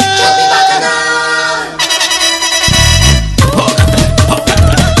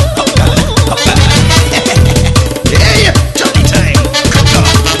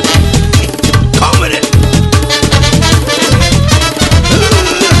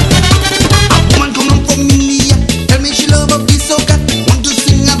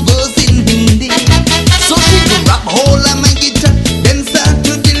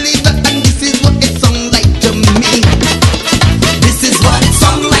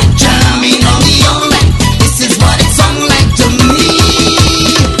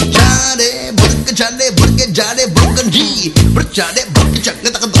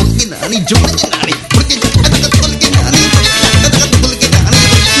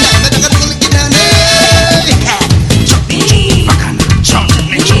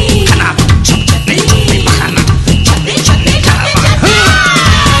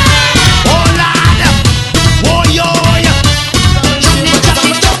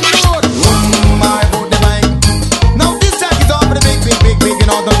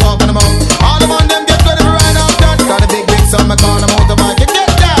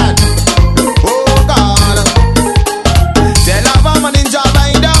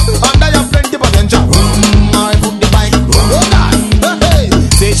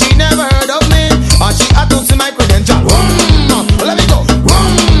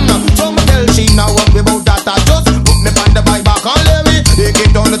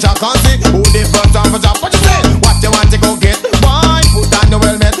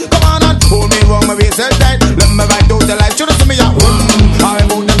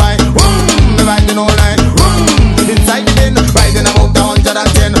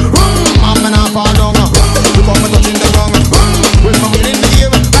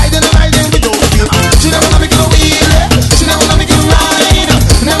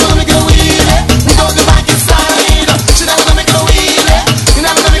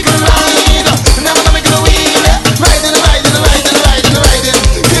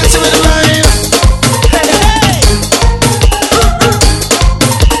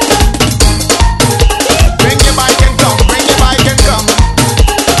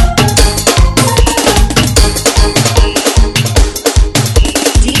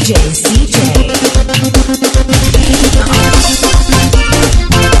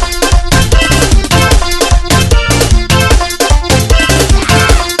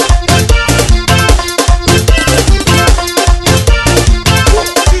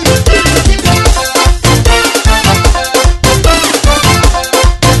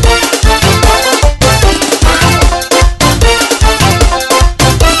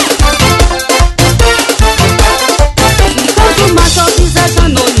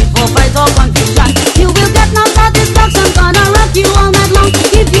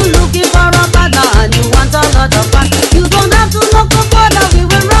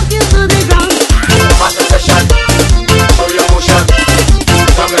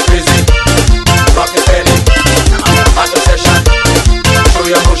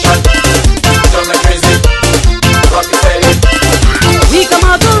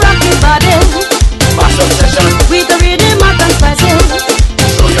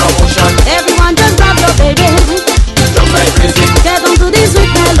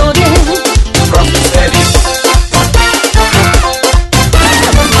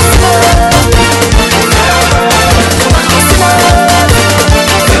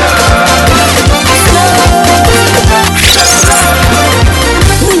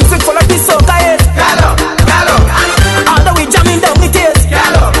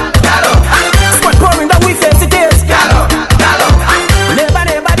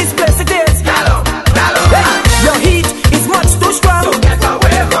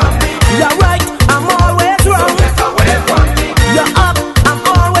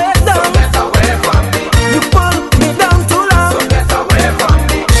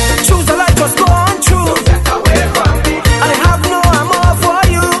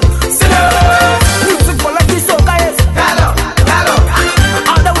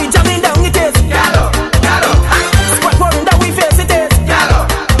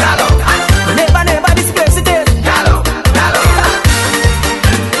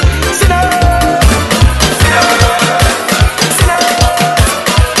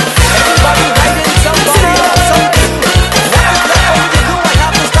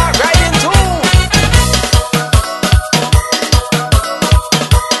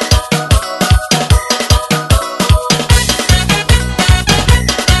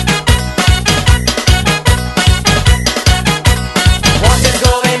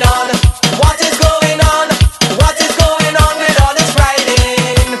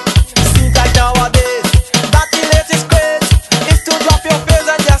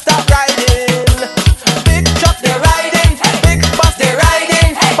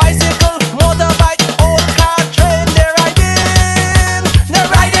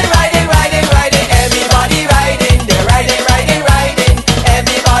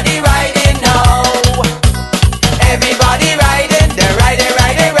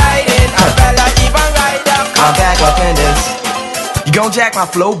 don't jack my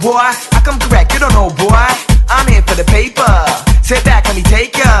flow, boy. I come correct, you don't know, boy. I'm here for the paper. Sit back, let me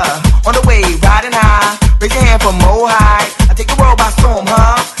take ya. On the way, riding high. Raise your hand for more high. I take the world by storm,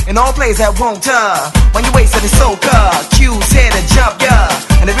 huh? And all plays that won't when you waste it, it's so cut. Q's here to jump,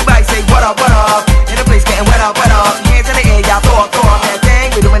 yeah. And everybody say, what up, what up? In the place getting wet up, wet up. Hands in the air, y'all throw up that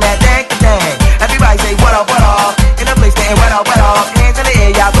thing. We're doing that thing, thing. Everybody say, what up, what up? In the place getting wet up, wet up. Hands in the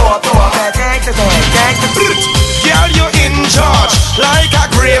air, y'all throw up that thing, thing, thing. Girl, you in charge, like a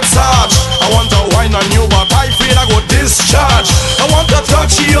grape sarge. I want to wine on you, but I feel I go discharge. I want to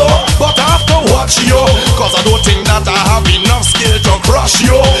touch you, but I have to watch you. Cause I don't think that I have enough skill to crush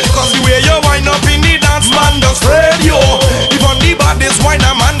you. Cause the way you wind up in the dance, man, just afraid you. Even the baddest wine,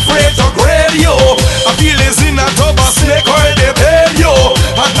 a man afraid to grade you. I feel it's in a tub of snake oil, they pay you.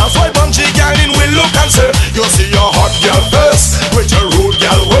 And that's why Bunchy girl in will look and say, you see your hot girl first, with your rude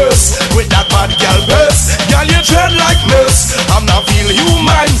girl worse, with that bad girl best. Girl, you tread like this. I'm not feel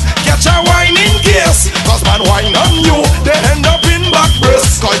human. Catch a wine in case. Cause man wine on you, they end up in back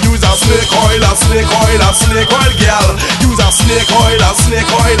breast. Cause use a snake oil, a snake oil, a snake oil girl. Use a snake oil, a snake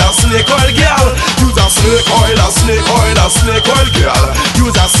oil, a snake oil girl. Use a snake oil, a snake oil, a snake oil girl.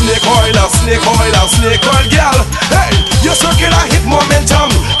 Use a snake oil, a snake oil, a snake oil girl. Hey, you're circular hit momentum,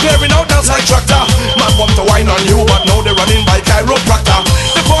 clearing out dance like tractor. Man want to wine on you, but now they're running by chiropractor.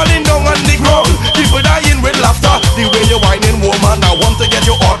 They're falling down on the ground, people dying with laughter. The way you're whining, woman, I want to get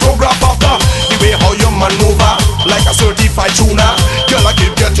your autograph after. The way how you maneuver, like a certified tuner. Girl, I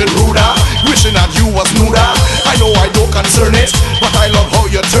keep getting ruder, wishing that you was smoother. I know I don't concern it, but I love how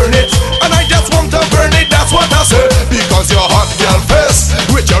you turn it. And I just want to burn it, that's what I say. Because you're hot girl first,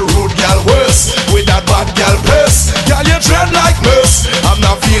 with your rude girl worse, with that bad girl best. Girl, you tread like this. I'm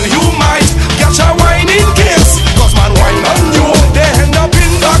not feel you might catch a wine in case. Cause man wine on you, they end up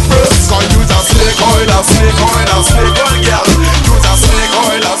in back first. Cause use a snake oil, a snake oil, a snake oil girl. Use a snake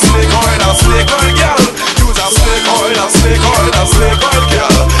oil, a snake oil, a snake oil girl. Use a snake oil, a snake oil, a snake oil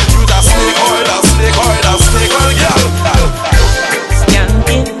girl. Use a snake oil, a snake oil, a snake oil girl.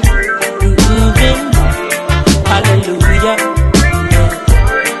 Skanking, grooving, hallelujah.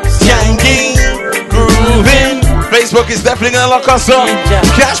 Skanking, grooving. Facebook is definitely gonna lock us up.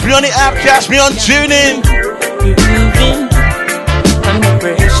 Catch me on the app, catch me on TuneIn. Grooving, under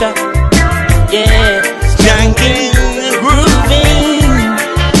pressure, yeah. Skanking, Grooving,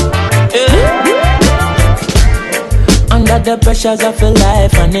 under the pressures of your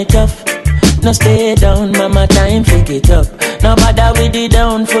life and it tough. No stay down, mama, time pick it up. No bother with the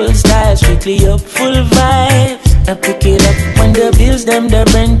down, full style, strictly up, full vibes. Now pick it up when the bills, them, the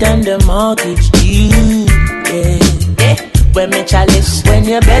rent and the mortgage due. Yeah. When me chalice, when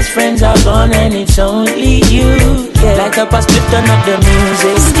your best friends are gone and it's only you. Yeah. Light up a split, turn up the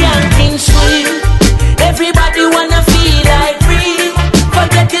music. Skanking sweet. Everybody wanna feel like free.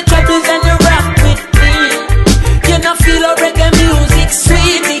 Forget your troubles and you rock with me. You know feel a reggae music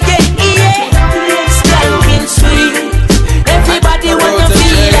sweet. Yeah. Skanking sweet. Everybody wanna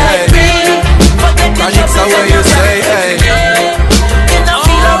feel like free. Forget your troubles and you rock with me. You know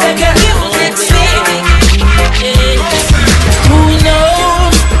feel a reggae music sweet. Who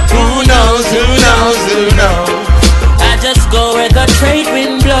knows? Who knows? Who knows? Who knows? I just go where the trade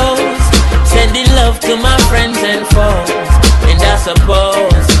wind blows. Sending love to my friends and foes. And I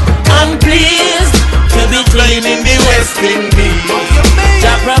suppose I'm pleased to be playing in the West Indies.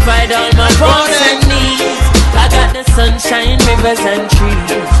 To provide all my wants and needs. I got the sunshine, rivers and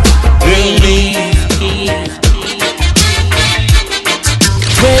trees. Believe.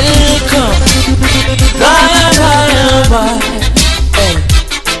 Welcome.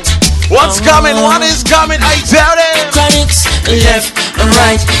 What's coming? What is coming? I tell them. Chronics, left and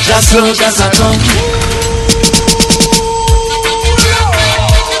right, just so just a come.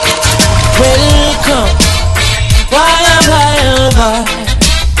 Welcome, why?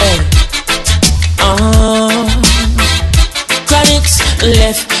 Chronics,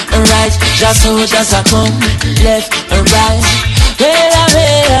 left and right, just so just a come. Left and right,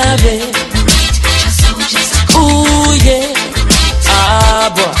 ooh yeah,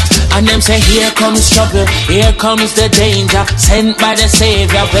 boy. And them say here comes trouble, here comes the danger. Sent by the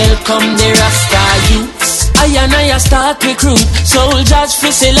Savior, welcome the Rasta youths. I start recruit soldiers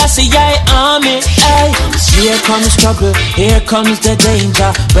for Selassie army. Aye. Here comes trouble, here comes the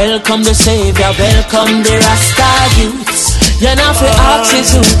danger. Welcome the Savior, welcome the Rasta youths. You're not for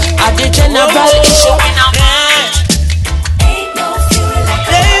oxygen at the general issue.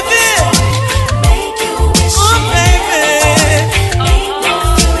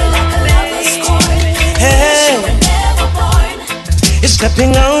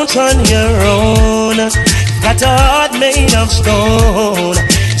 Stepping out on your own, got a heart made of stone.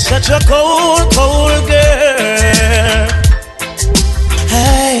 Such a cold, cold girl.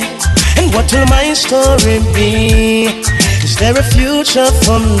 Hey, and what will my story be? Is there a future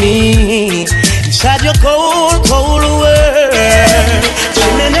for me inside your cold, cold world?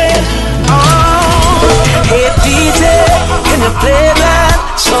 Hey DJ, can you play that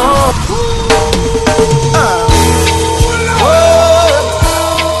song?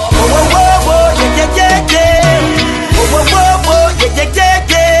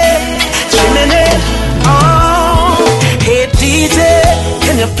 Hey DJ,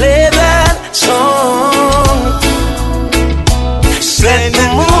 can you play that song? Set the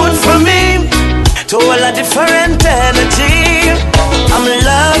mood for me to all a different energy. I'm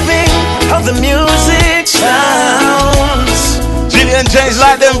loving how the music sounds. Julian James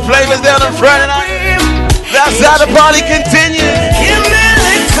like them flavors there on a Friday night. That's how the party continues. Give me a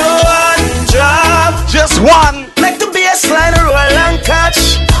little one drop, just one. Make the bass line roll and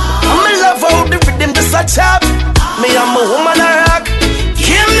catch. I'm in love how the rhythm just a chop. Me I'm a woman a rock.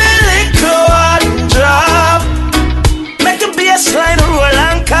 Give me a little one drop. Make the bass line roll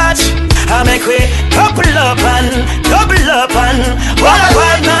and catch. I make we couple up and roll up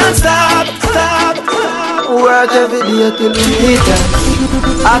non-stop, stop. Work every day till the weekend.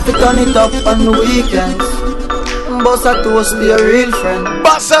 I have to turn it up on the weekends. Bust a toast to your real friend.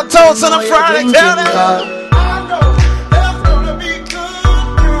 Bust a toast on a Friday, tell them.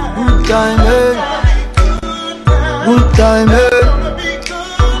 Good time, hey. Good time, hey.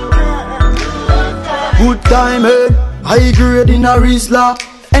 Good time, hey. High grade in a Rizla.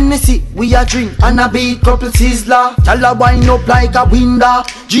 NSC, we a drink and a beat couple sizzler. Y'all a wind up like a window.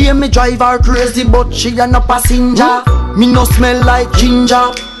 GM drive her crazy but she a no passenger. Me no smell like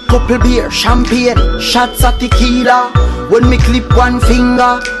ginger. Couple beer, champagne, shots of tequila. When me clip one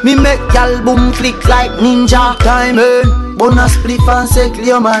finger, me make y'all boom click like ninja. Time in, bonus spliff and say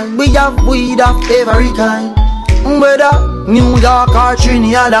clear man. We have weed of every kind. Whether New York or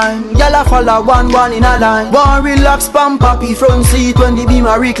Trinidad, y'all a follow one in a line. One relax, pam papi front seat when the beam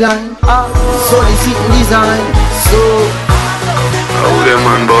a recline. So the seat design. So how them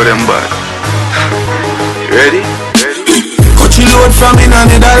man bow them bad? Ready? Cut you load from in a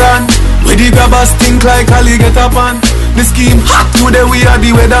Netherland. Where the grabbers think like alligator pan. The scheme hot today we are the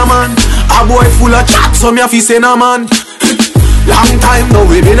weatherman. A boy full of chat so me a fi say no man. Long time now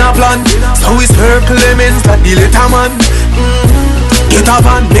we been a plan. So we circle lemons like the letter man. Get a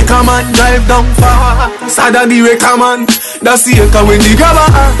van, make a man drive down far. Sada the wrecker man. That's the echo when the grabber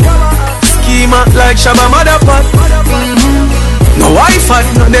schema like Shabba Motherpot. No Wi-Fi,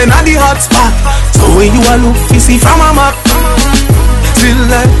 no then at the hotspot. So when you a look, you see from a map. Still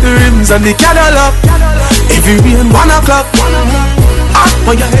like the rims and the Cadillac. Every rain 1 o'clock.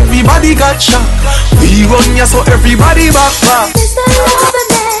 But yeah, everybody got shot. We run ya so everybody back. Mr.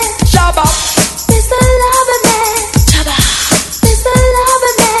 Loverman, Shabba. Mr. Loverman, Shabba. Mr.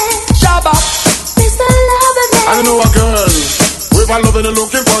 Loverman, Shabba. Mr. Loverman. I know a girl. We've all loving and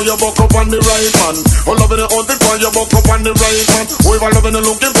looking for your buck up on the right man. Oh, loving and hunting for your buck up on the right man. We've all loving and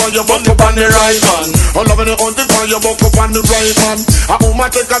looking for your buck up on the right man. Oh, loving and hunting for your buck up on the right man. A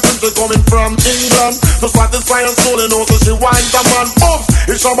woman take a trip to coming from England to satisfy her soul and also she winds a man up.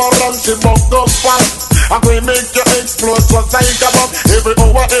 It's about long she bucked up fast. I'm going to make you explode just like a bomb. Every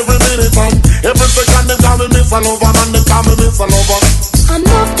hour, every minute and every second they call me Miss a Lover and they call me Miss a Lover. I'm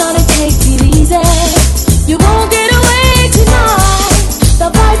not gonna take it easy. You won't get away tonight. The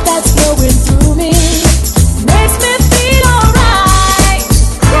vibe that's flowing through me makes me feel alright.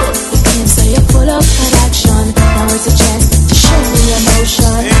 You can say you're full of attraction. Now it's a chance to show me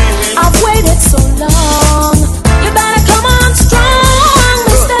emotion. I've waited so long. You better come on strong,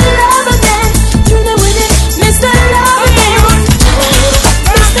 Mr. Loverman. Do the winning, Mr. Loverman.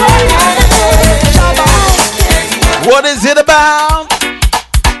 Mr. Loverman. What is it about?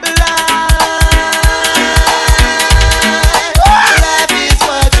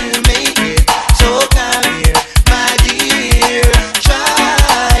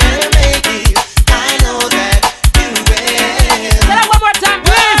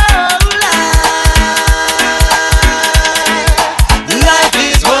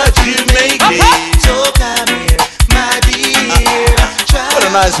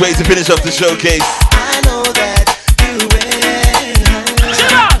 Nice way to finish off the showcase. I know that you will.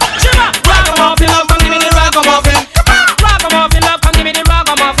 Shiva, ragamuffin, love, come give me the ragamuffin. Ragamuffin, love, come give me the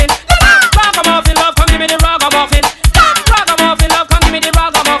ragamuffin. Ragamuffin, love, come give me the ragamuffin. Ragamuffin, love, come give me the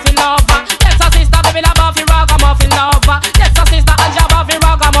ragamuffin, love. Yes, a sister, baby, love off your ragamuffin, love. Yes, a sister, and job off your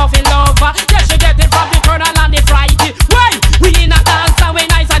ragamuffin, love. Yes, you get it from the Colonel and the Friday. Why? We in a dance and we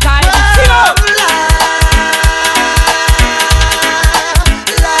nice and tight.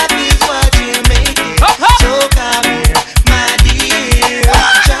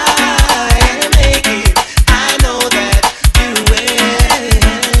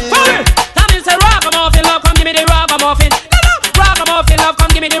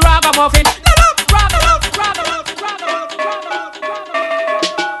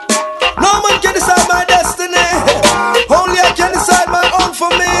 can decide my destiny. Only I can decide my own for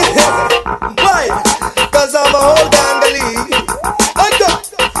me. Why? Cause I'm a whole gangali.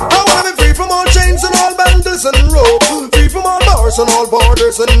 I wanna be free from all chains and all bangles and rope. Free from all bars and all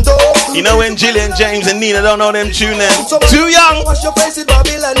borders and dope. You know when Jillian, James and Nina don't know them tuning. Too young. Wash your face with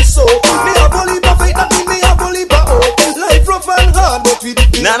Babylon soap. Me a bully for faith, that mean me a bully for hope. Life rough and hard, but we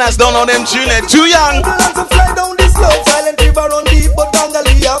do. Nanas don't know them tuning. Too young. Lands of fly down this slope. Silent river run deep, but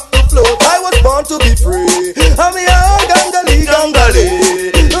gangali have to float. I was born to be free. I'm a gangali, gangali.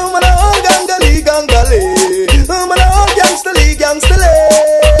 I'm a gangali, gangali. I'm a gangster lee, gangster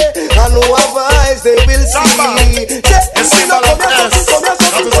lee. I know our eyes they will see. The symbol of S.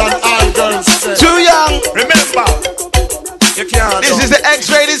 That is an all girls set. Too young. Remember, you can't. This is the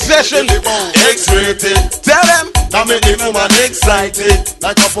X-rated session. X-rated. Tell them. That make the woman excited.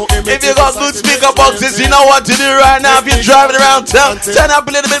 Like if you got good speaker boxes, you know what to do right now. If you're driving around town, turn up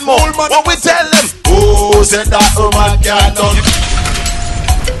a little bit more. What we tell them? Oh, said that woman can't done.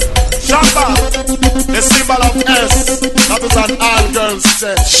 Shabba, the symbol of S. That is an all girls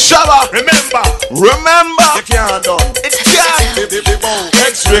set. Shabba, remember, you can't done. It can't.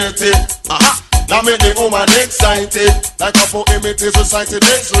 X-rated. That make the woman excited. Like a poem, it is recited.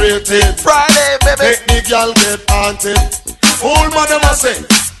 X-rated. Friday, baby. Make the girl get haunted. Old man never say.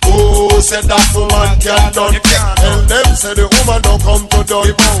 Oh, said that woman can't done. Tell them say the woman don't come to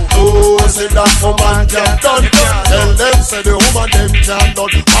done. Oh, said that woman can't done. Tell them say the woman them can't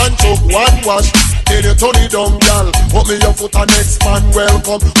done. And took one wash, did you turn it down, girl? Put me your foot and next man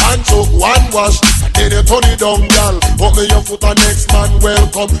welcome. And took one wash, did you turn it down, girl? Put me your foot and next man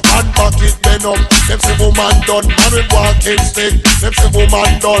welcome. And back it bend up. Them say woman done, man with walking stick. Them say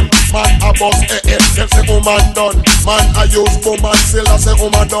woman done, man a boss Them say woman done, man a use woman still I say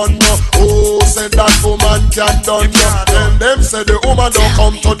woman done. No. Oh, say that woman can't done no. Then them say the woman don't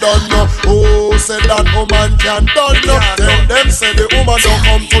come to done no. Oh, say that woman can't done no. Then them say the woman don't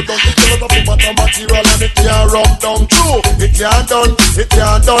come to done. It's a lot of woman material and it can't rub down. True, it can't done, it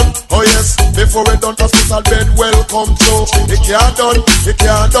can't done. Oh yes, before it done hospital bed welcome to. It can't done, it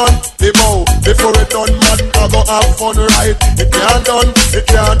can't done. The bow, before it done man I go have fun right. It can't done, it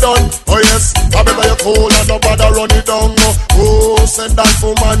can't done. Oh yes, I remember you cool and nobody run it down no. Oh, say that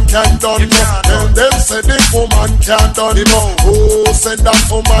woman can't done no. Tell them say the woman can't done no. Oh, say that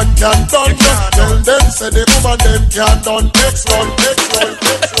woman can't done no. Tell them say the woman them can't done. Next one, next one,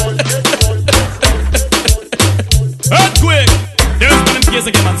 next one, next one. Earthquake. There's been in case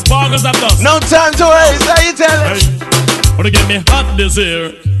again and sparkles of dust. No time to waste. How you tell them? Or to get me hot this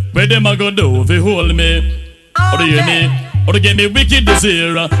year. Where them a go do if you hold me? Or to hear me? Or to get me wicked this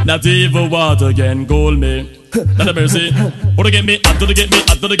year. Not even water can cool me. Not a mercy. Or to get me hot, to get me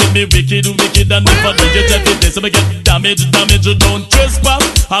hot, to get me wicked, wicked. And if I don't get it, this I get damage, you don't trespass.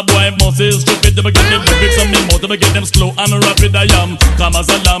 A boy must be stupid, to get me lyrics on me mouth, to get them slow and rapid. I am calm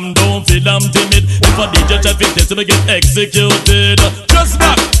as a lamb, don't feel I'm timid. If I DJ chat with this, I get executed. Just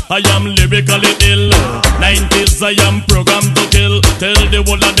back, I am lyrically ill. 90s, I am programmed to kill. Tell the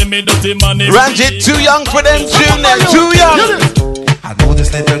whole of them dirty money. Ranjit, too young for them tune, too young. I know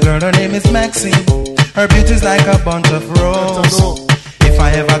this little girl, her name is Maxine. Her beauty's like a bunch of roses. If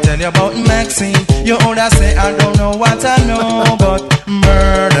I ever tell you about Maxine, you older say I don't know what I know, but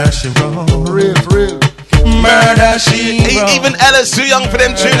murder she wrote. Real. Murder she wrote. Even Ella's too young for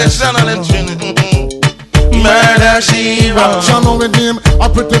them tunes. Son of them tunes. Murder she wrote. I know with him, a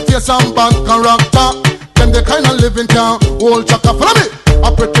pretty face and bad character. Them the kind of living can hold chaka. Follow me.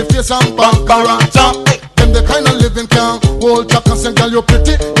 A pretty face and bad character. Them the kind of living can hold chaka. Say girl you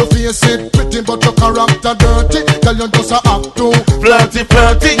pretty, your face it pretty, but your character dirty. Girl you just a act too flirty.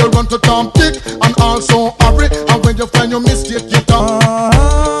 You run to Tom Dick and also hurry. And when you find your mistake, you talk.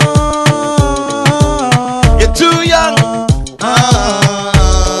 You're too young.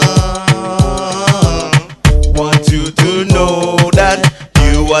 Want you to know that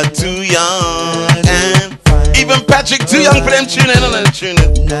you are too young. And even Patrick too young for them tuning. I don't know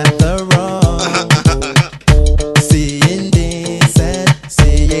tuning. Never wrong. Seeing this and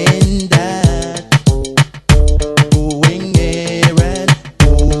seeing that. Going here and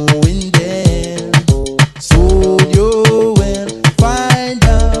going there. So you will find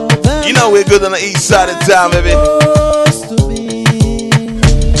out. You know we're good on the east side of town, baby.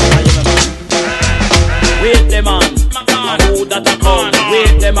 Wait the man, who that a come?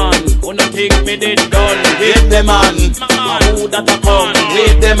 Wait the man, who no think me did done? Wait the man, who that a come?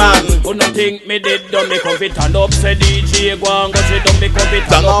 Wait the man, who no think me did done? Me come fit turn up, say DJ go and go sit down. Me come fit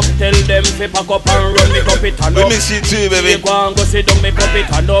turn up, tell them fi pack up and run. Me come fit turn up. We miss you too, baby. Go and go sit down. Me come fit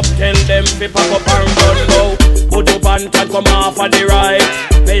turn up, tell them fi pack up and run. Now put up and come off on the right.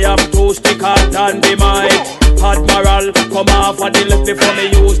 They have two stickers than the might. Admiral, come off of the left before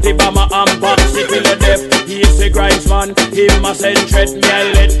me use the bomber and box it till the death. He's a grinds man, him a send threat. Me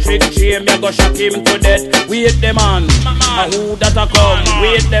electric chain, me go shock him to death. Wait the man, who that a come?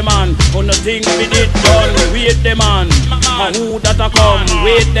 Wait the man, who no think we did done? Wait the man, who that a come?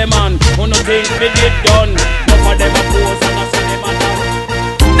 Wait the man, who no think we did done? No for them a pose and a say them a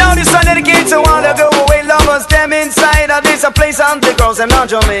done. Now this one dedicated to all the go away lovers, them inside of this a place and the girls them not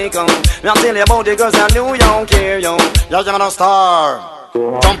Jamaica. Me I tell you about the girls that New York here, yo. Y'all give me a star.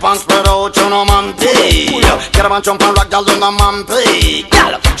 Jump and spread out, you know man pay. Get up and jump and rock, y'all you know man pay.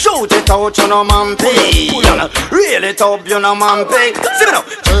 Y'all shoot it out, you know man pay. Y'all reel it up, you know man pay. See me now.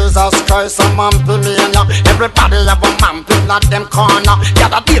 Jesus Christ, a man pay me and ya. Everybody have a man pay, not them corner.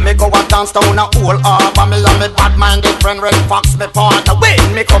 Yeah, that day me go a dance down a whole harbor. Me and me bad-minded friend Red Fox me partner. When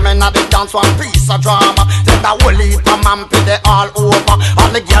me come in at the dance, one piece of drama. Then the whole heap of man pay, they all over.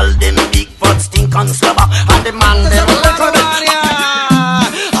 All the girl them big butt stink and slobber. And the man them little bit.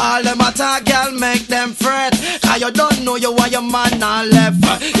 All them attack, girl, make them fret. Cause you don't know you are your man on left.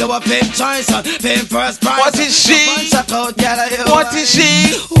 You a pimp choice, pimp first prize. What is she? What is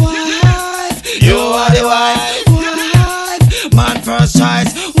she? Wife, you are the wife. Wife, man first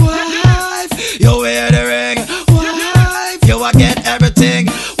choice. Wife, you wear the ring. Wife, you a get everything.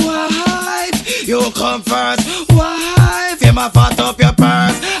 Wife, you come first. Wife, you ma fat up your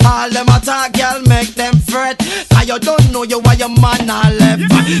purse. All them attack, girl, make them fret. Cause you don't know you are your man on left.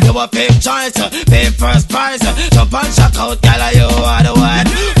 You a pimp choice, pimp first prize. Jump and shock out, girl, you are the one.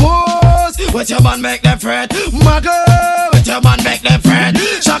 Pose, with your man make them fret. Muggle, with your man make them fret.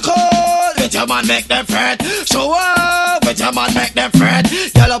 Shock out, with your man make them fret. Show up, with your man make them fret.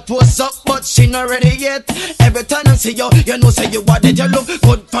 Girl, post up, but she not ready yet. Every time I see you, you know say you are dead. You look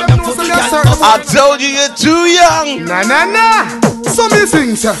good from your foot. I told you you're too young. Nah, nah, nah. So me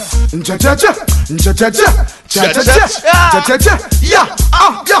sing, sir. Cha-cha-cha, cha-cha-cha, cha-cha-cha, cha-cha-cha. Yeah,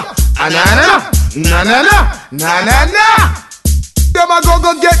 yeah. Na-na-na, na-na-na, na-na-na. Them a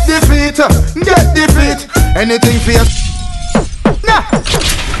go get defeat. Anything for you. Nah.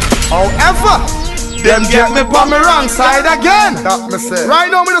 However, them get me on me wrong side again. That me say. Right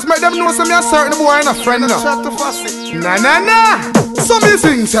now, me just make them know some me a certain boy and a friend now. Shut the fussy. Nah, nah, nah. So me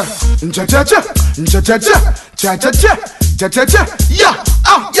sing, sir. Cha-cha-cha, cha-cha-cha, cha-cha-cha, cha-cha-cha. Yeah,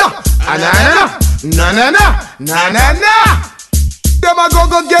 yeah. Na-na-na, na-na-na, na-na-na. Them a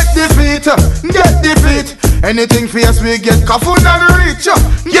go get defeat. Anything fierce we get kafun and reach.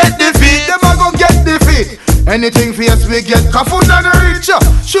 Get defeat. Them a go get defeat. Anything fierce we get kafun and reach.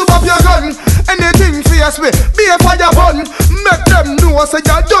 Shoot up your gun. Anything fierce we be a fire bun. Make them know say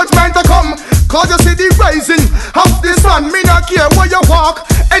your judgment to come. Cause you see the rising of the sun. Me not care where you walk,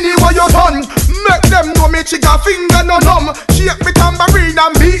 anywhere you turn. Make them know me chica finger no numb. Shake me tambourine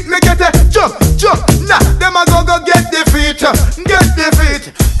and beat me get a jump. Nah, them a go get defeat.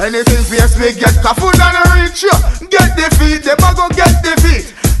 Anything fierce we get kafun and reach. Get defeat, them a go get defeat.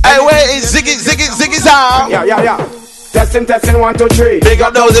 Hey, where is Ziggy sound? Yeah. Testing, 1, 2, 3. Big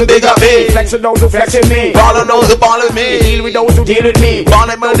up those and big up me. Flex with those who flexing me. Ball on those who ball with me. Deal with those who deal with me. Ball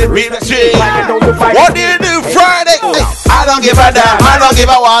and money, read the shit. What do you do Friday? I don't give a damn. I don't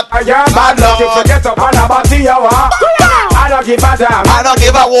give a what. You're bad luck if you get up on a body, you are. I don't give a damn. I don't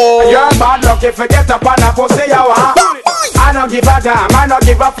give a what. You're bad luck if you get up on a pussy, you are. I don't give a damn. I don't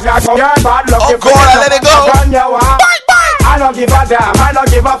give a fuck. You're bad luck if you get up let it go. on you are. I don't give a damn. I don't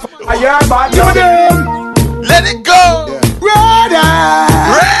give a fuck. You're bad luck. Let it go. Red eye.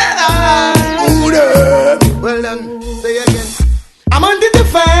 Well done. Say again. I'm under the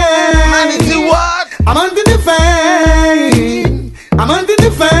fame. Man, into what? I'm under the fame. I'm under the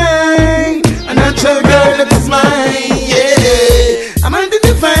fame. A natural girl that is mine. Yeah. I'm under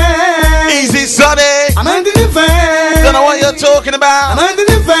the fame. Easy, Sonny. I'm under the fame. Don't know what you're talking about. I'm under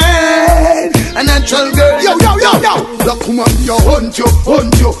the fame. A natural girl. Yo. Look, come on, yo, hunt you.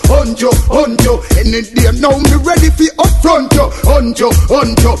 Any day now, me ready for upfront you. Hunt you.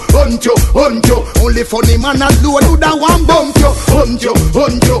 Only funny man alone who da one bump you. Hunt you.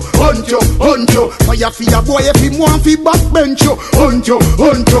 Fire for your boy if he want fi backbench you. Hunt you.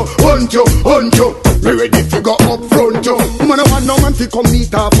 Me ready fi go upfront you. Man, I want no man fi come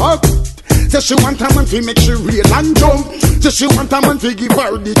meet her fuck. Say she want a man fi make she real and jump. Say she want a man fi give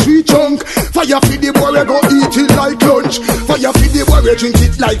her the tree chunk. Fire fi the boy we go eat it like lunch. Fire fi the boy we drink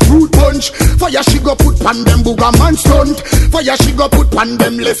it like fruit punch. Fire she go put pan them booger man stunt. Fire she go put pan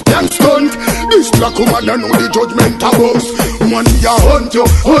them lesbian stunt. This black woman don't know the judgment of us. Man we a hunt you.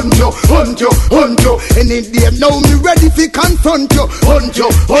 Any day now me ready fi confront you. Hunt you.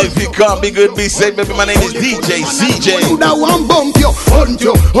 If you can't be good, be safe, baby. My name is DJ CJ. You da one bump you. Hunt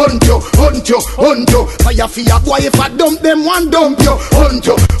you. hunt you. Fire for your boy if I dump them, one dump you. Hunt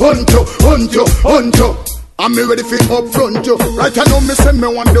you. I'm ready for up front you. Right I know me say me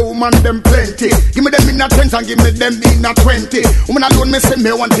want the woman them plenty. Give me them in a 10 and give me them in a 20. Woman alone me say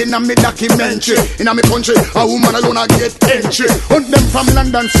me want in a me documentary. In a me country, a woman alone a get entry. Hunt them from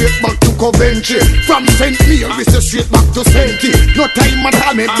London straight back to Coventry. From St. Mary's straight back to St. No time at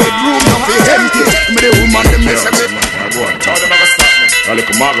all, me bedroom no be empty. Give me the woman them me say me. How them ever stop me? A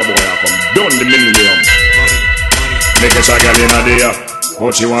little maga boy I come down the millennium. Make a shot girl in a day.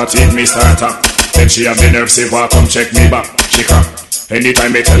 But she want to eat me starter. Then she have the nerve say, come check me back. She come.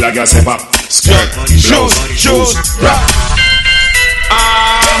 Anytime they tell her girl say back. Skirt, shoes, rap.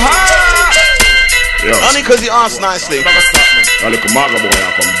 Only cause he asked nicely. A little maga boy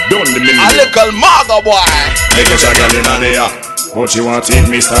I come down the millennium. A little maga boy. Make a shot girl in a day. But she want to eat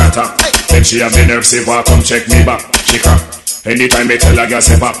me starter. Then she have the nerve say, come check me back. She come. Anytime they tell her girl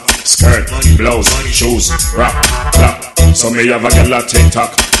say back. Skirt, blouse, shoes, rap, clap. So me have a girl at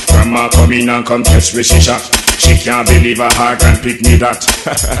TikTok. Grandma come in and come touch with she shot. She can't believe her heart and pick me that.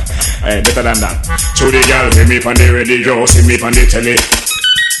 Hey, better than that. To the girl, hear me on the radio, see me on the telly.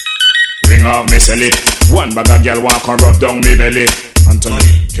 Ring off me silly. One bag of girl walk and rub down me belly.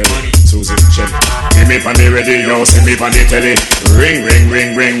 Anthony, Kelly, Susie, Shelly. Hear me on the radio, see me on the telly.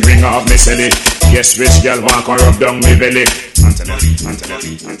 Ring off me silly. Yes, which girl walk and rub down me belly. Anthony.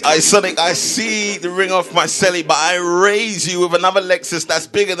 Sonic, I see the ring off my celly, but I raise you with another Lexus that's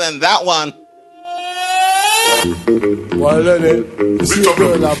bigger than that one.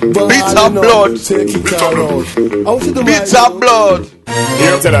 Bitter blood. Bitter blood.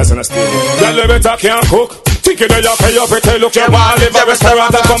 Here tell us on a stage. Girl, you better can't cook. Think you know you pay your pretty look. You want to live a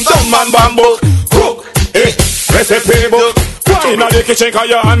restaurant and come down man bamboo. Cook, recipe book. Why in the kitchen cause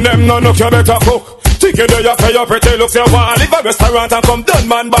you and them no look you better cook. Think you know you pay your pretty looks. You want to live a restaurant and come down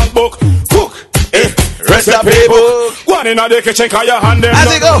man bank book. Cook, recipe book. One in the kitchen cause you and them.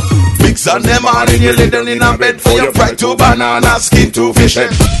 As it go. Mix on them all in your little in a bed. For your fried to banana, skin to fish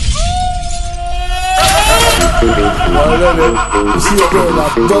head. You see a girl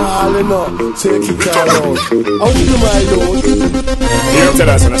that balling up, take it all out. How do my load? Here tell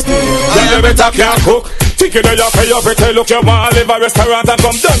us on a stage. Then you better can't cook. Think you know you pay your pretty look. You want to live a restaurant and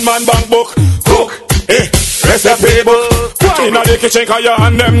come down man bank book. Cook, recipe book. Why in the kitchen cause you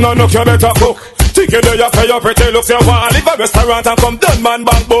and them no look you better cook. Think you know you pay your pretty looks. You want to live a restaurant and come down man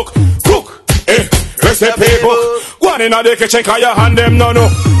bank book. Cook, recipe book. One in the kitchen cause you and them no no.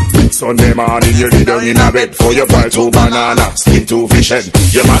 Sunday morning you lay down in a bed. For your pie to banana, skin to fish head.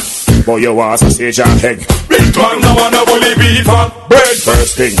 You mad, but you want sausage and egg. Big man no wanna bully beef and bread.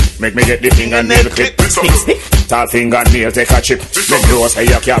 First thing, make me get the fingernail clip. Stick, tall fingernail take a chip. Make you say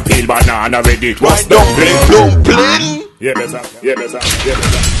you can't peel banana with it. What's dumpling? Yeah better.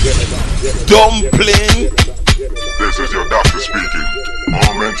 Dumpling. This is your doctor speaking.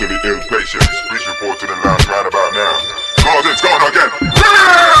 All mentally ill patients, please report to the lounge right about now. Cause it's gone again.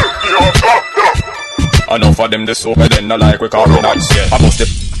 Enough of them this over then, not like we call it nuts. I must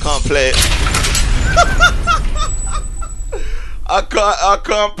can't play it. I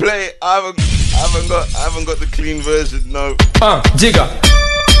can't play it. I haven't got the clean version, no. Jigger.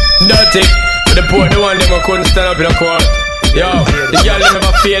 Dirty. The poor, the one them who couldn't stand up in a court. Yo, the girl them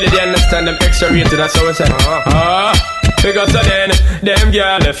never faded, they understand them extra rated, that's how I say. Because of then, them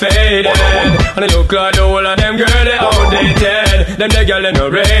girl they faded. And they look like the whole of them girl they outdated. Them the girl they no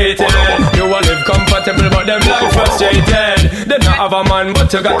rated. You want live comfortable but them life frustrated. They not have a man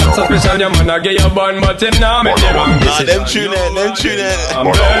but you got that suspicion. Your man a get your bun but him now make the wrong decision. Them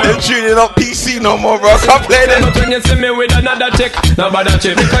tuning up PC no more bro. Can't play them. But when you see me with another chick, nobody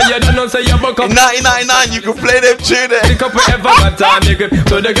chick. Because you don't know say you buck up. In 1999 you can play them tuning. Pick up wherever got time they grip.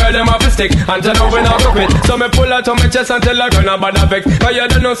 So the girl them have a stick and you know when I grip it. So me pull out on my chest until I run about the vex. Cause you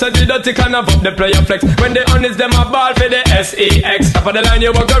don't know say the dirty can have up the player flex. When they honest them a ball for the SEX. Top of the line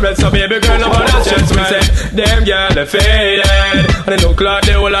you walk the red. So baby girl nobody stress me say them girl they faded. And they look like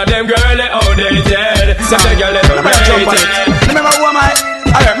the whole of them girl they outdated. So the girl they no rated. Remember who am I?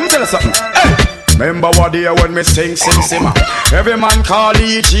 Alright, let me tell you something. Hey! Remember what day when me sing simmer. Every man call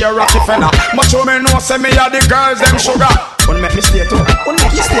each year Rocky Fenner. But you me know say me a the girls them sugar. Wanna make me stay too? Wanna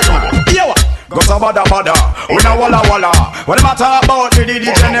make you stay man? Here what? Go so bada, we no walla. What them a talk about, the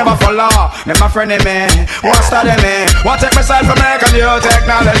DJ never follow. Them my friend me, want study me. Want take myself from make a new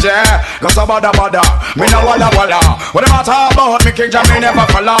technology. Go so bada, we no walla. What them a talk about, me King Jamie never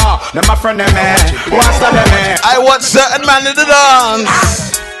follow. Them my friend me, want study me. I want certain man in the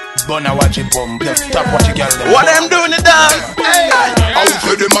dance. Gonna watch it boom, stop watch it girl. What them doing the dance? Hey. I'll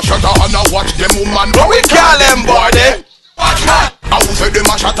say them a shut up and I watch them woman. But we call them boy they. Watch that. I will say them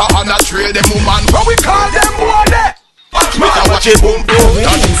a shatter and a trail them woman. But we call them boy there. Watch it boom boom.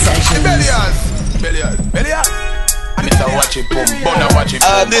 Bellias. Watch it boom. Watch it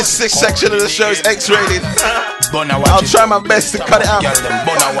boom. This 6th section of the show is X-rated. I'll try my best to cut it out.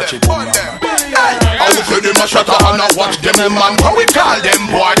 Watch it boom. I will say them a shatter and a watch them woman. But we call them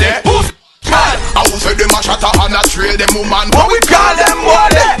boy there. I will say them a shatter and a trail them woman. But we call them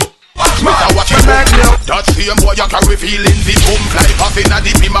boy there. Watch it back now. That same boy you carry feelings. The boom fly off in a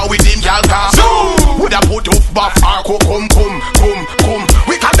deep hima with him gal car. Would a put up buff or come.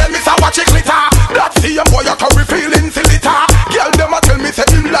 We call them Mr. Watch it glitter. That same boy you carry feelings in litter. Girl them a tell me say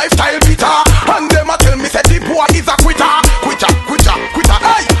him lifestyle bitter. And them a tell me say the boy is a quitter.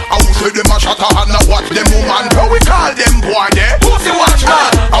 Hey, I will say them a shatter and a watch them woman. But we call them boy there. Pussy watch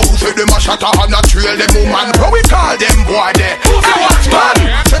man. I will say them a shatter and a trail them woman. But we call them boy there. Pussy watch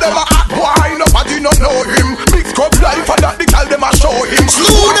man. Say them a hot boy, nobody not know him. Mixed up life and that the girl them a show him. Who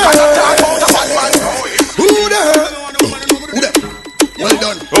the well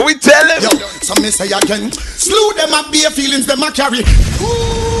done. What we tell him? Yo, some may say again. Slew them up bare feelings them a carry.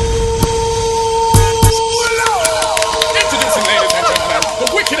 Introducing ladies and gentlemen, the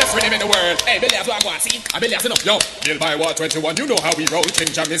wickedest rhythm in the world. Hey, Bellias, what I want to see? Bellias, enough. Yo, Bill by War 21, you know how we roll. King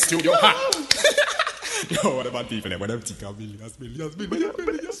Jam in studio, ha. Yo, what about people? What about people? Bellias.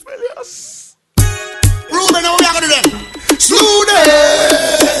 Ruben, how we are going to do them? Slew them.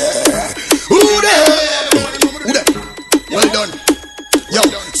 Who them? Well done. Yo,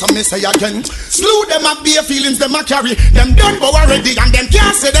 some may say again. Slew them up bare feelings them a carry. Them done go already and them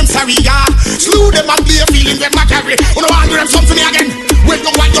can't say them sorry, yeah. Slew them up bare feelings them a carry. Who know want to do them something again? Wait,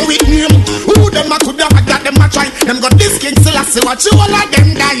 go what you with name. Who them a could have got them a try. Them got this king still a see what you all of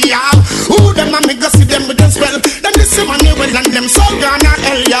them die, yeah. Who them a make go see them with them spell. Them this money well and them so gonna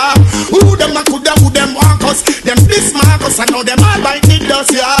hell, yeah. Who them a could have who them want us. Them this Marcus and now them all bite the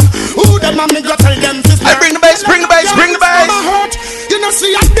dust, yeah. Who them a make go tell them sister. I bring the bass. You know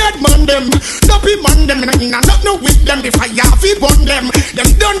see a dead man them. Dopey man them. Not no with them. The fire fi burn them. Them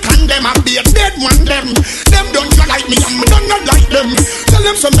don't condemn a be a dead man them. Them don't like me and me don't not like them. Tell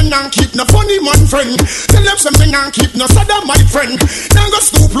them something and keep no funny man friend. Tell them something and keep no sada my friend. Now go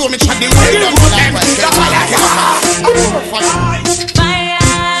stoop low me chat the way them put them.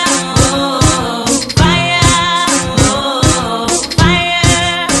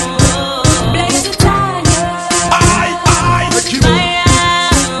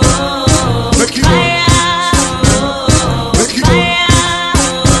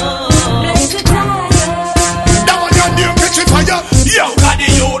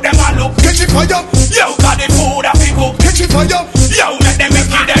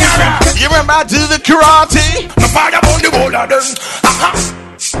 You remember I do the karate? My fire on the wall of them.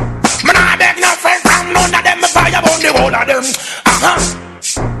 Man, I beg no friend from none of them. My fire on the wall of them.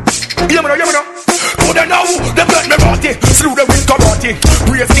 You know. Who they know? Them let me rotty. Slew them with karate.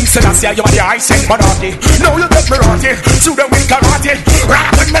 Praise King Selassie, you are the high sent monarchy. Now you let me rotty. Slew them with karate.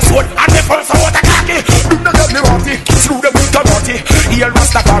 Rock with my sword and the first of water khaki. Do not let me rotty. Slew them with karate. Here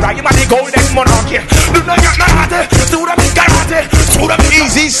Rastafari, you are the golden monarchy. Do not get me rotty. Slew them with karate. Slew them with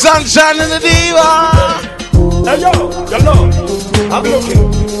Easy sunshine in the diva. Hey yo, I'm looking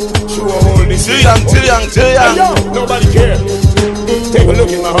through a hole this Too young. Hey yo, nobody care. Take a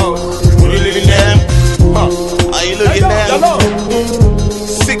look in my house. You living there? Are you looking there?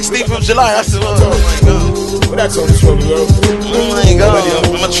 16th of July, that's the one. Oh my god. Well, that's on the show, girl. Oh my god.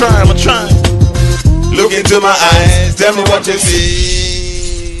 I'ma try. Look into my eyes, tell me what you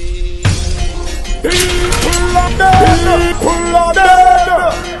see. People are dead.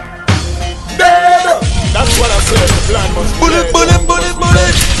 That's what I said. The plan must be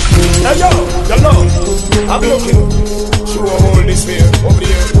Bullet. Hey yo, I'm looking through a hole this way, over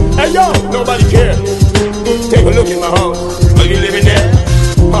here. Hey yo, nobody care. Take a look in my house. Are you living there?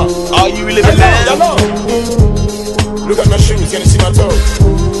 Are you living there? Hello. Look at my shoes, can you see my toes?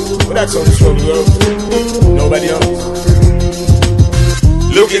 Well, that's on the show, girl. Nobody else.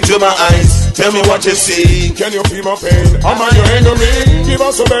 Look into my eyes, tell me what you see. Can you feel my pain? Am I your enemy? Give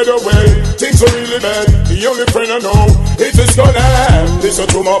us a better way. Things are really bad. The only friend I know is this gonna have. Listen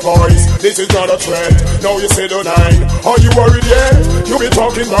to my voice. This is not a threat. Now you say the nine. Are you worried yet? You be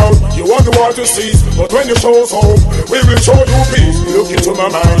talking about you want the war to cease, but when you show us home, we will show you peace. Look into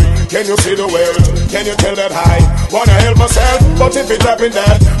my mind. Can you see the world? Can you tell that I wanna help myself? But if it's happening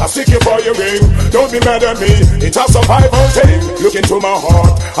that I seek you for your ring, don't be mad at me. It's a survival thing. Look into my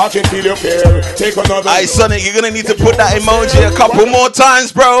heart. I can feel your fear. Take another. Hey Sonic, you're gonna need to put that emoji a couple more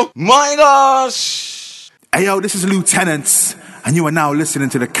times, bro. My gosh. Hey yo, this is Lieutenants, and you are now listening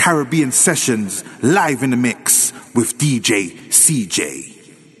to the Caribbean Sessions live in the mix with DJ CJ.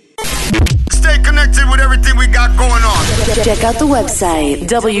 Stay connected with everything we got going on. Check out the website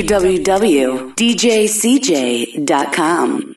www.djcj.com.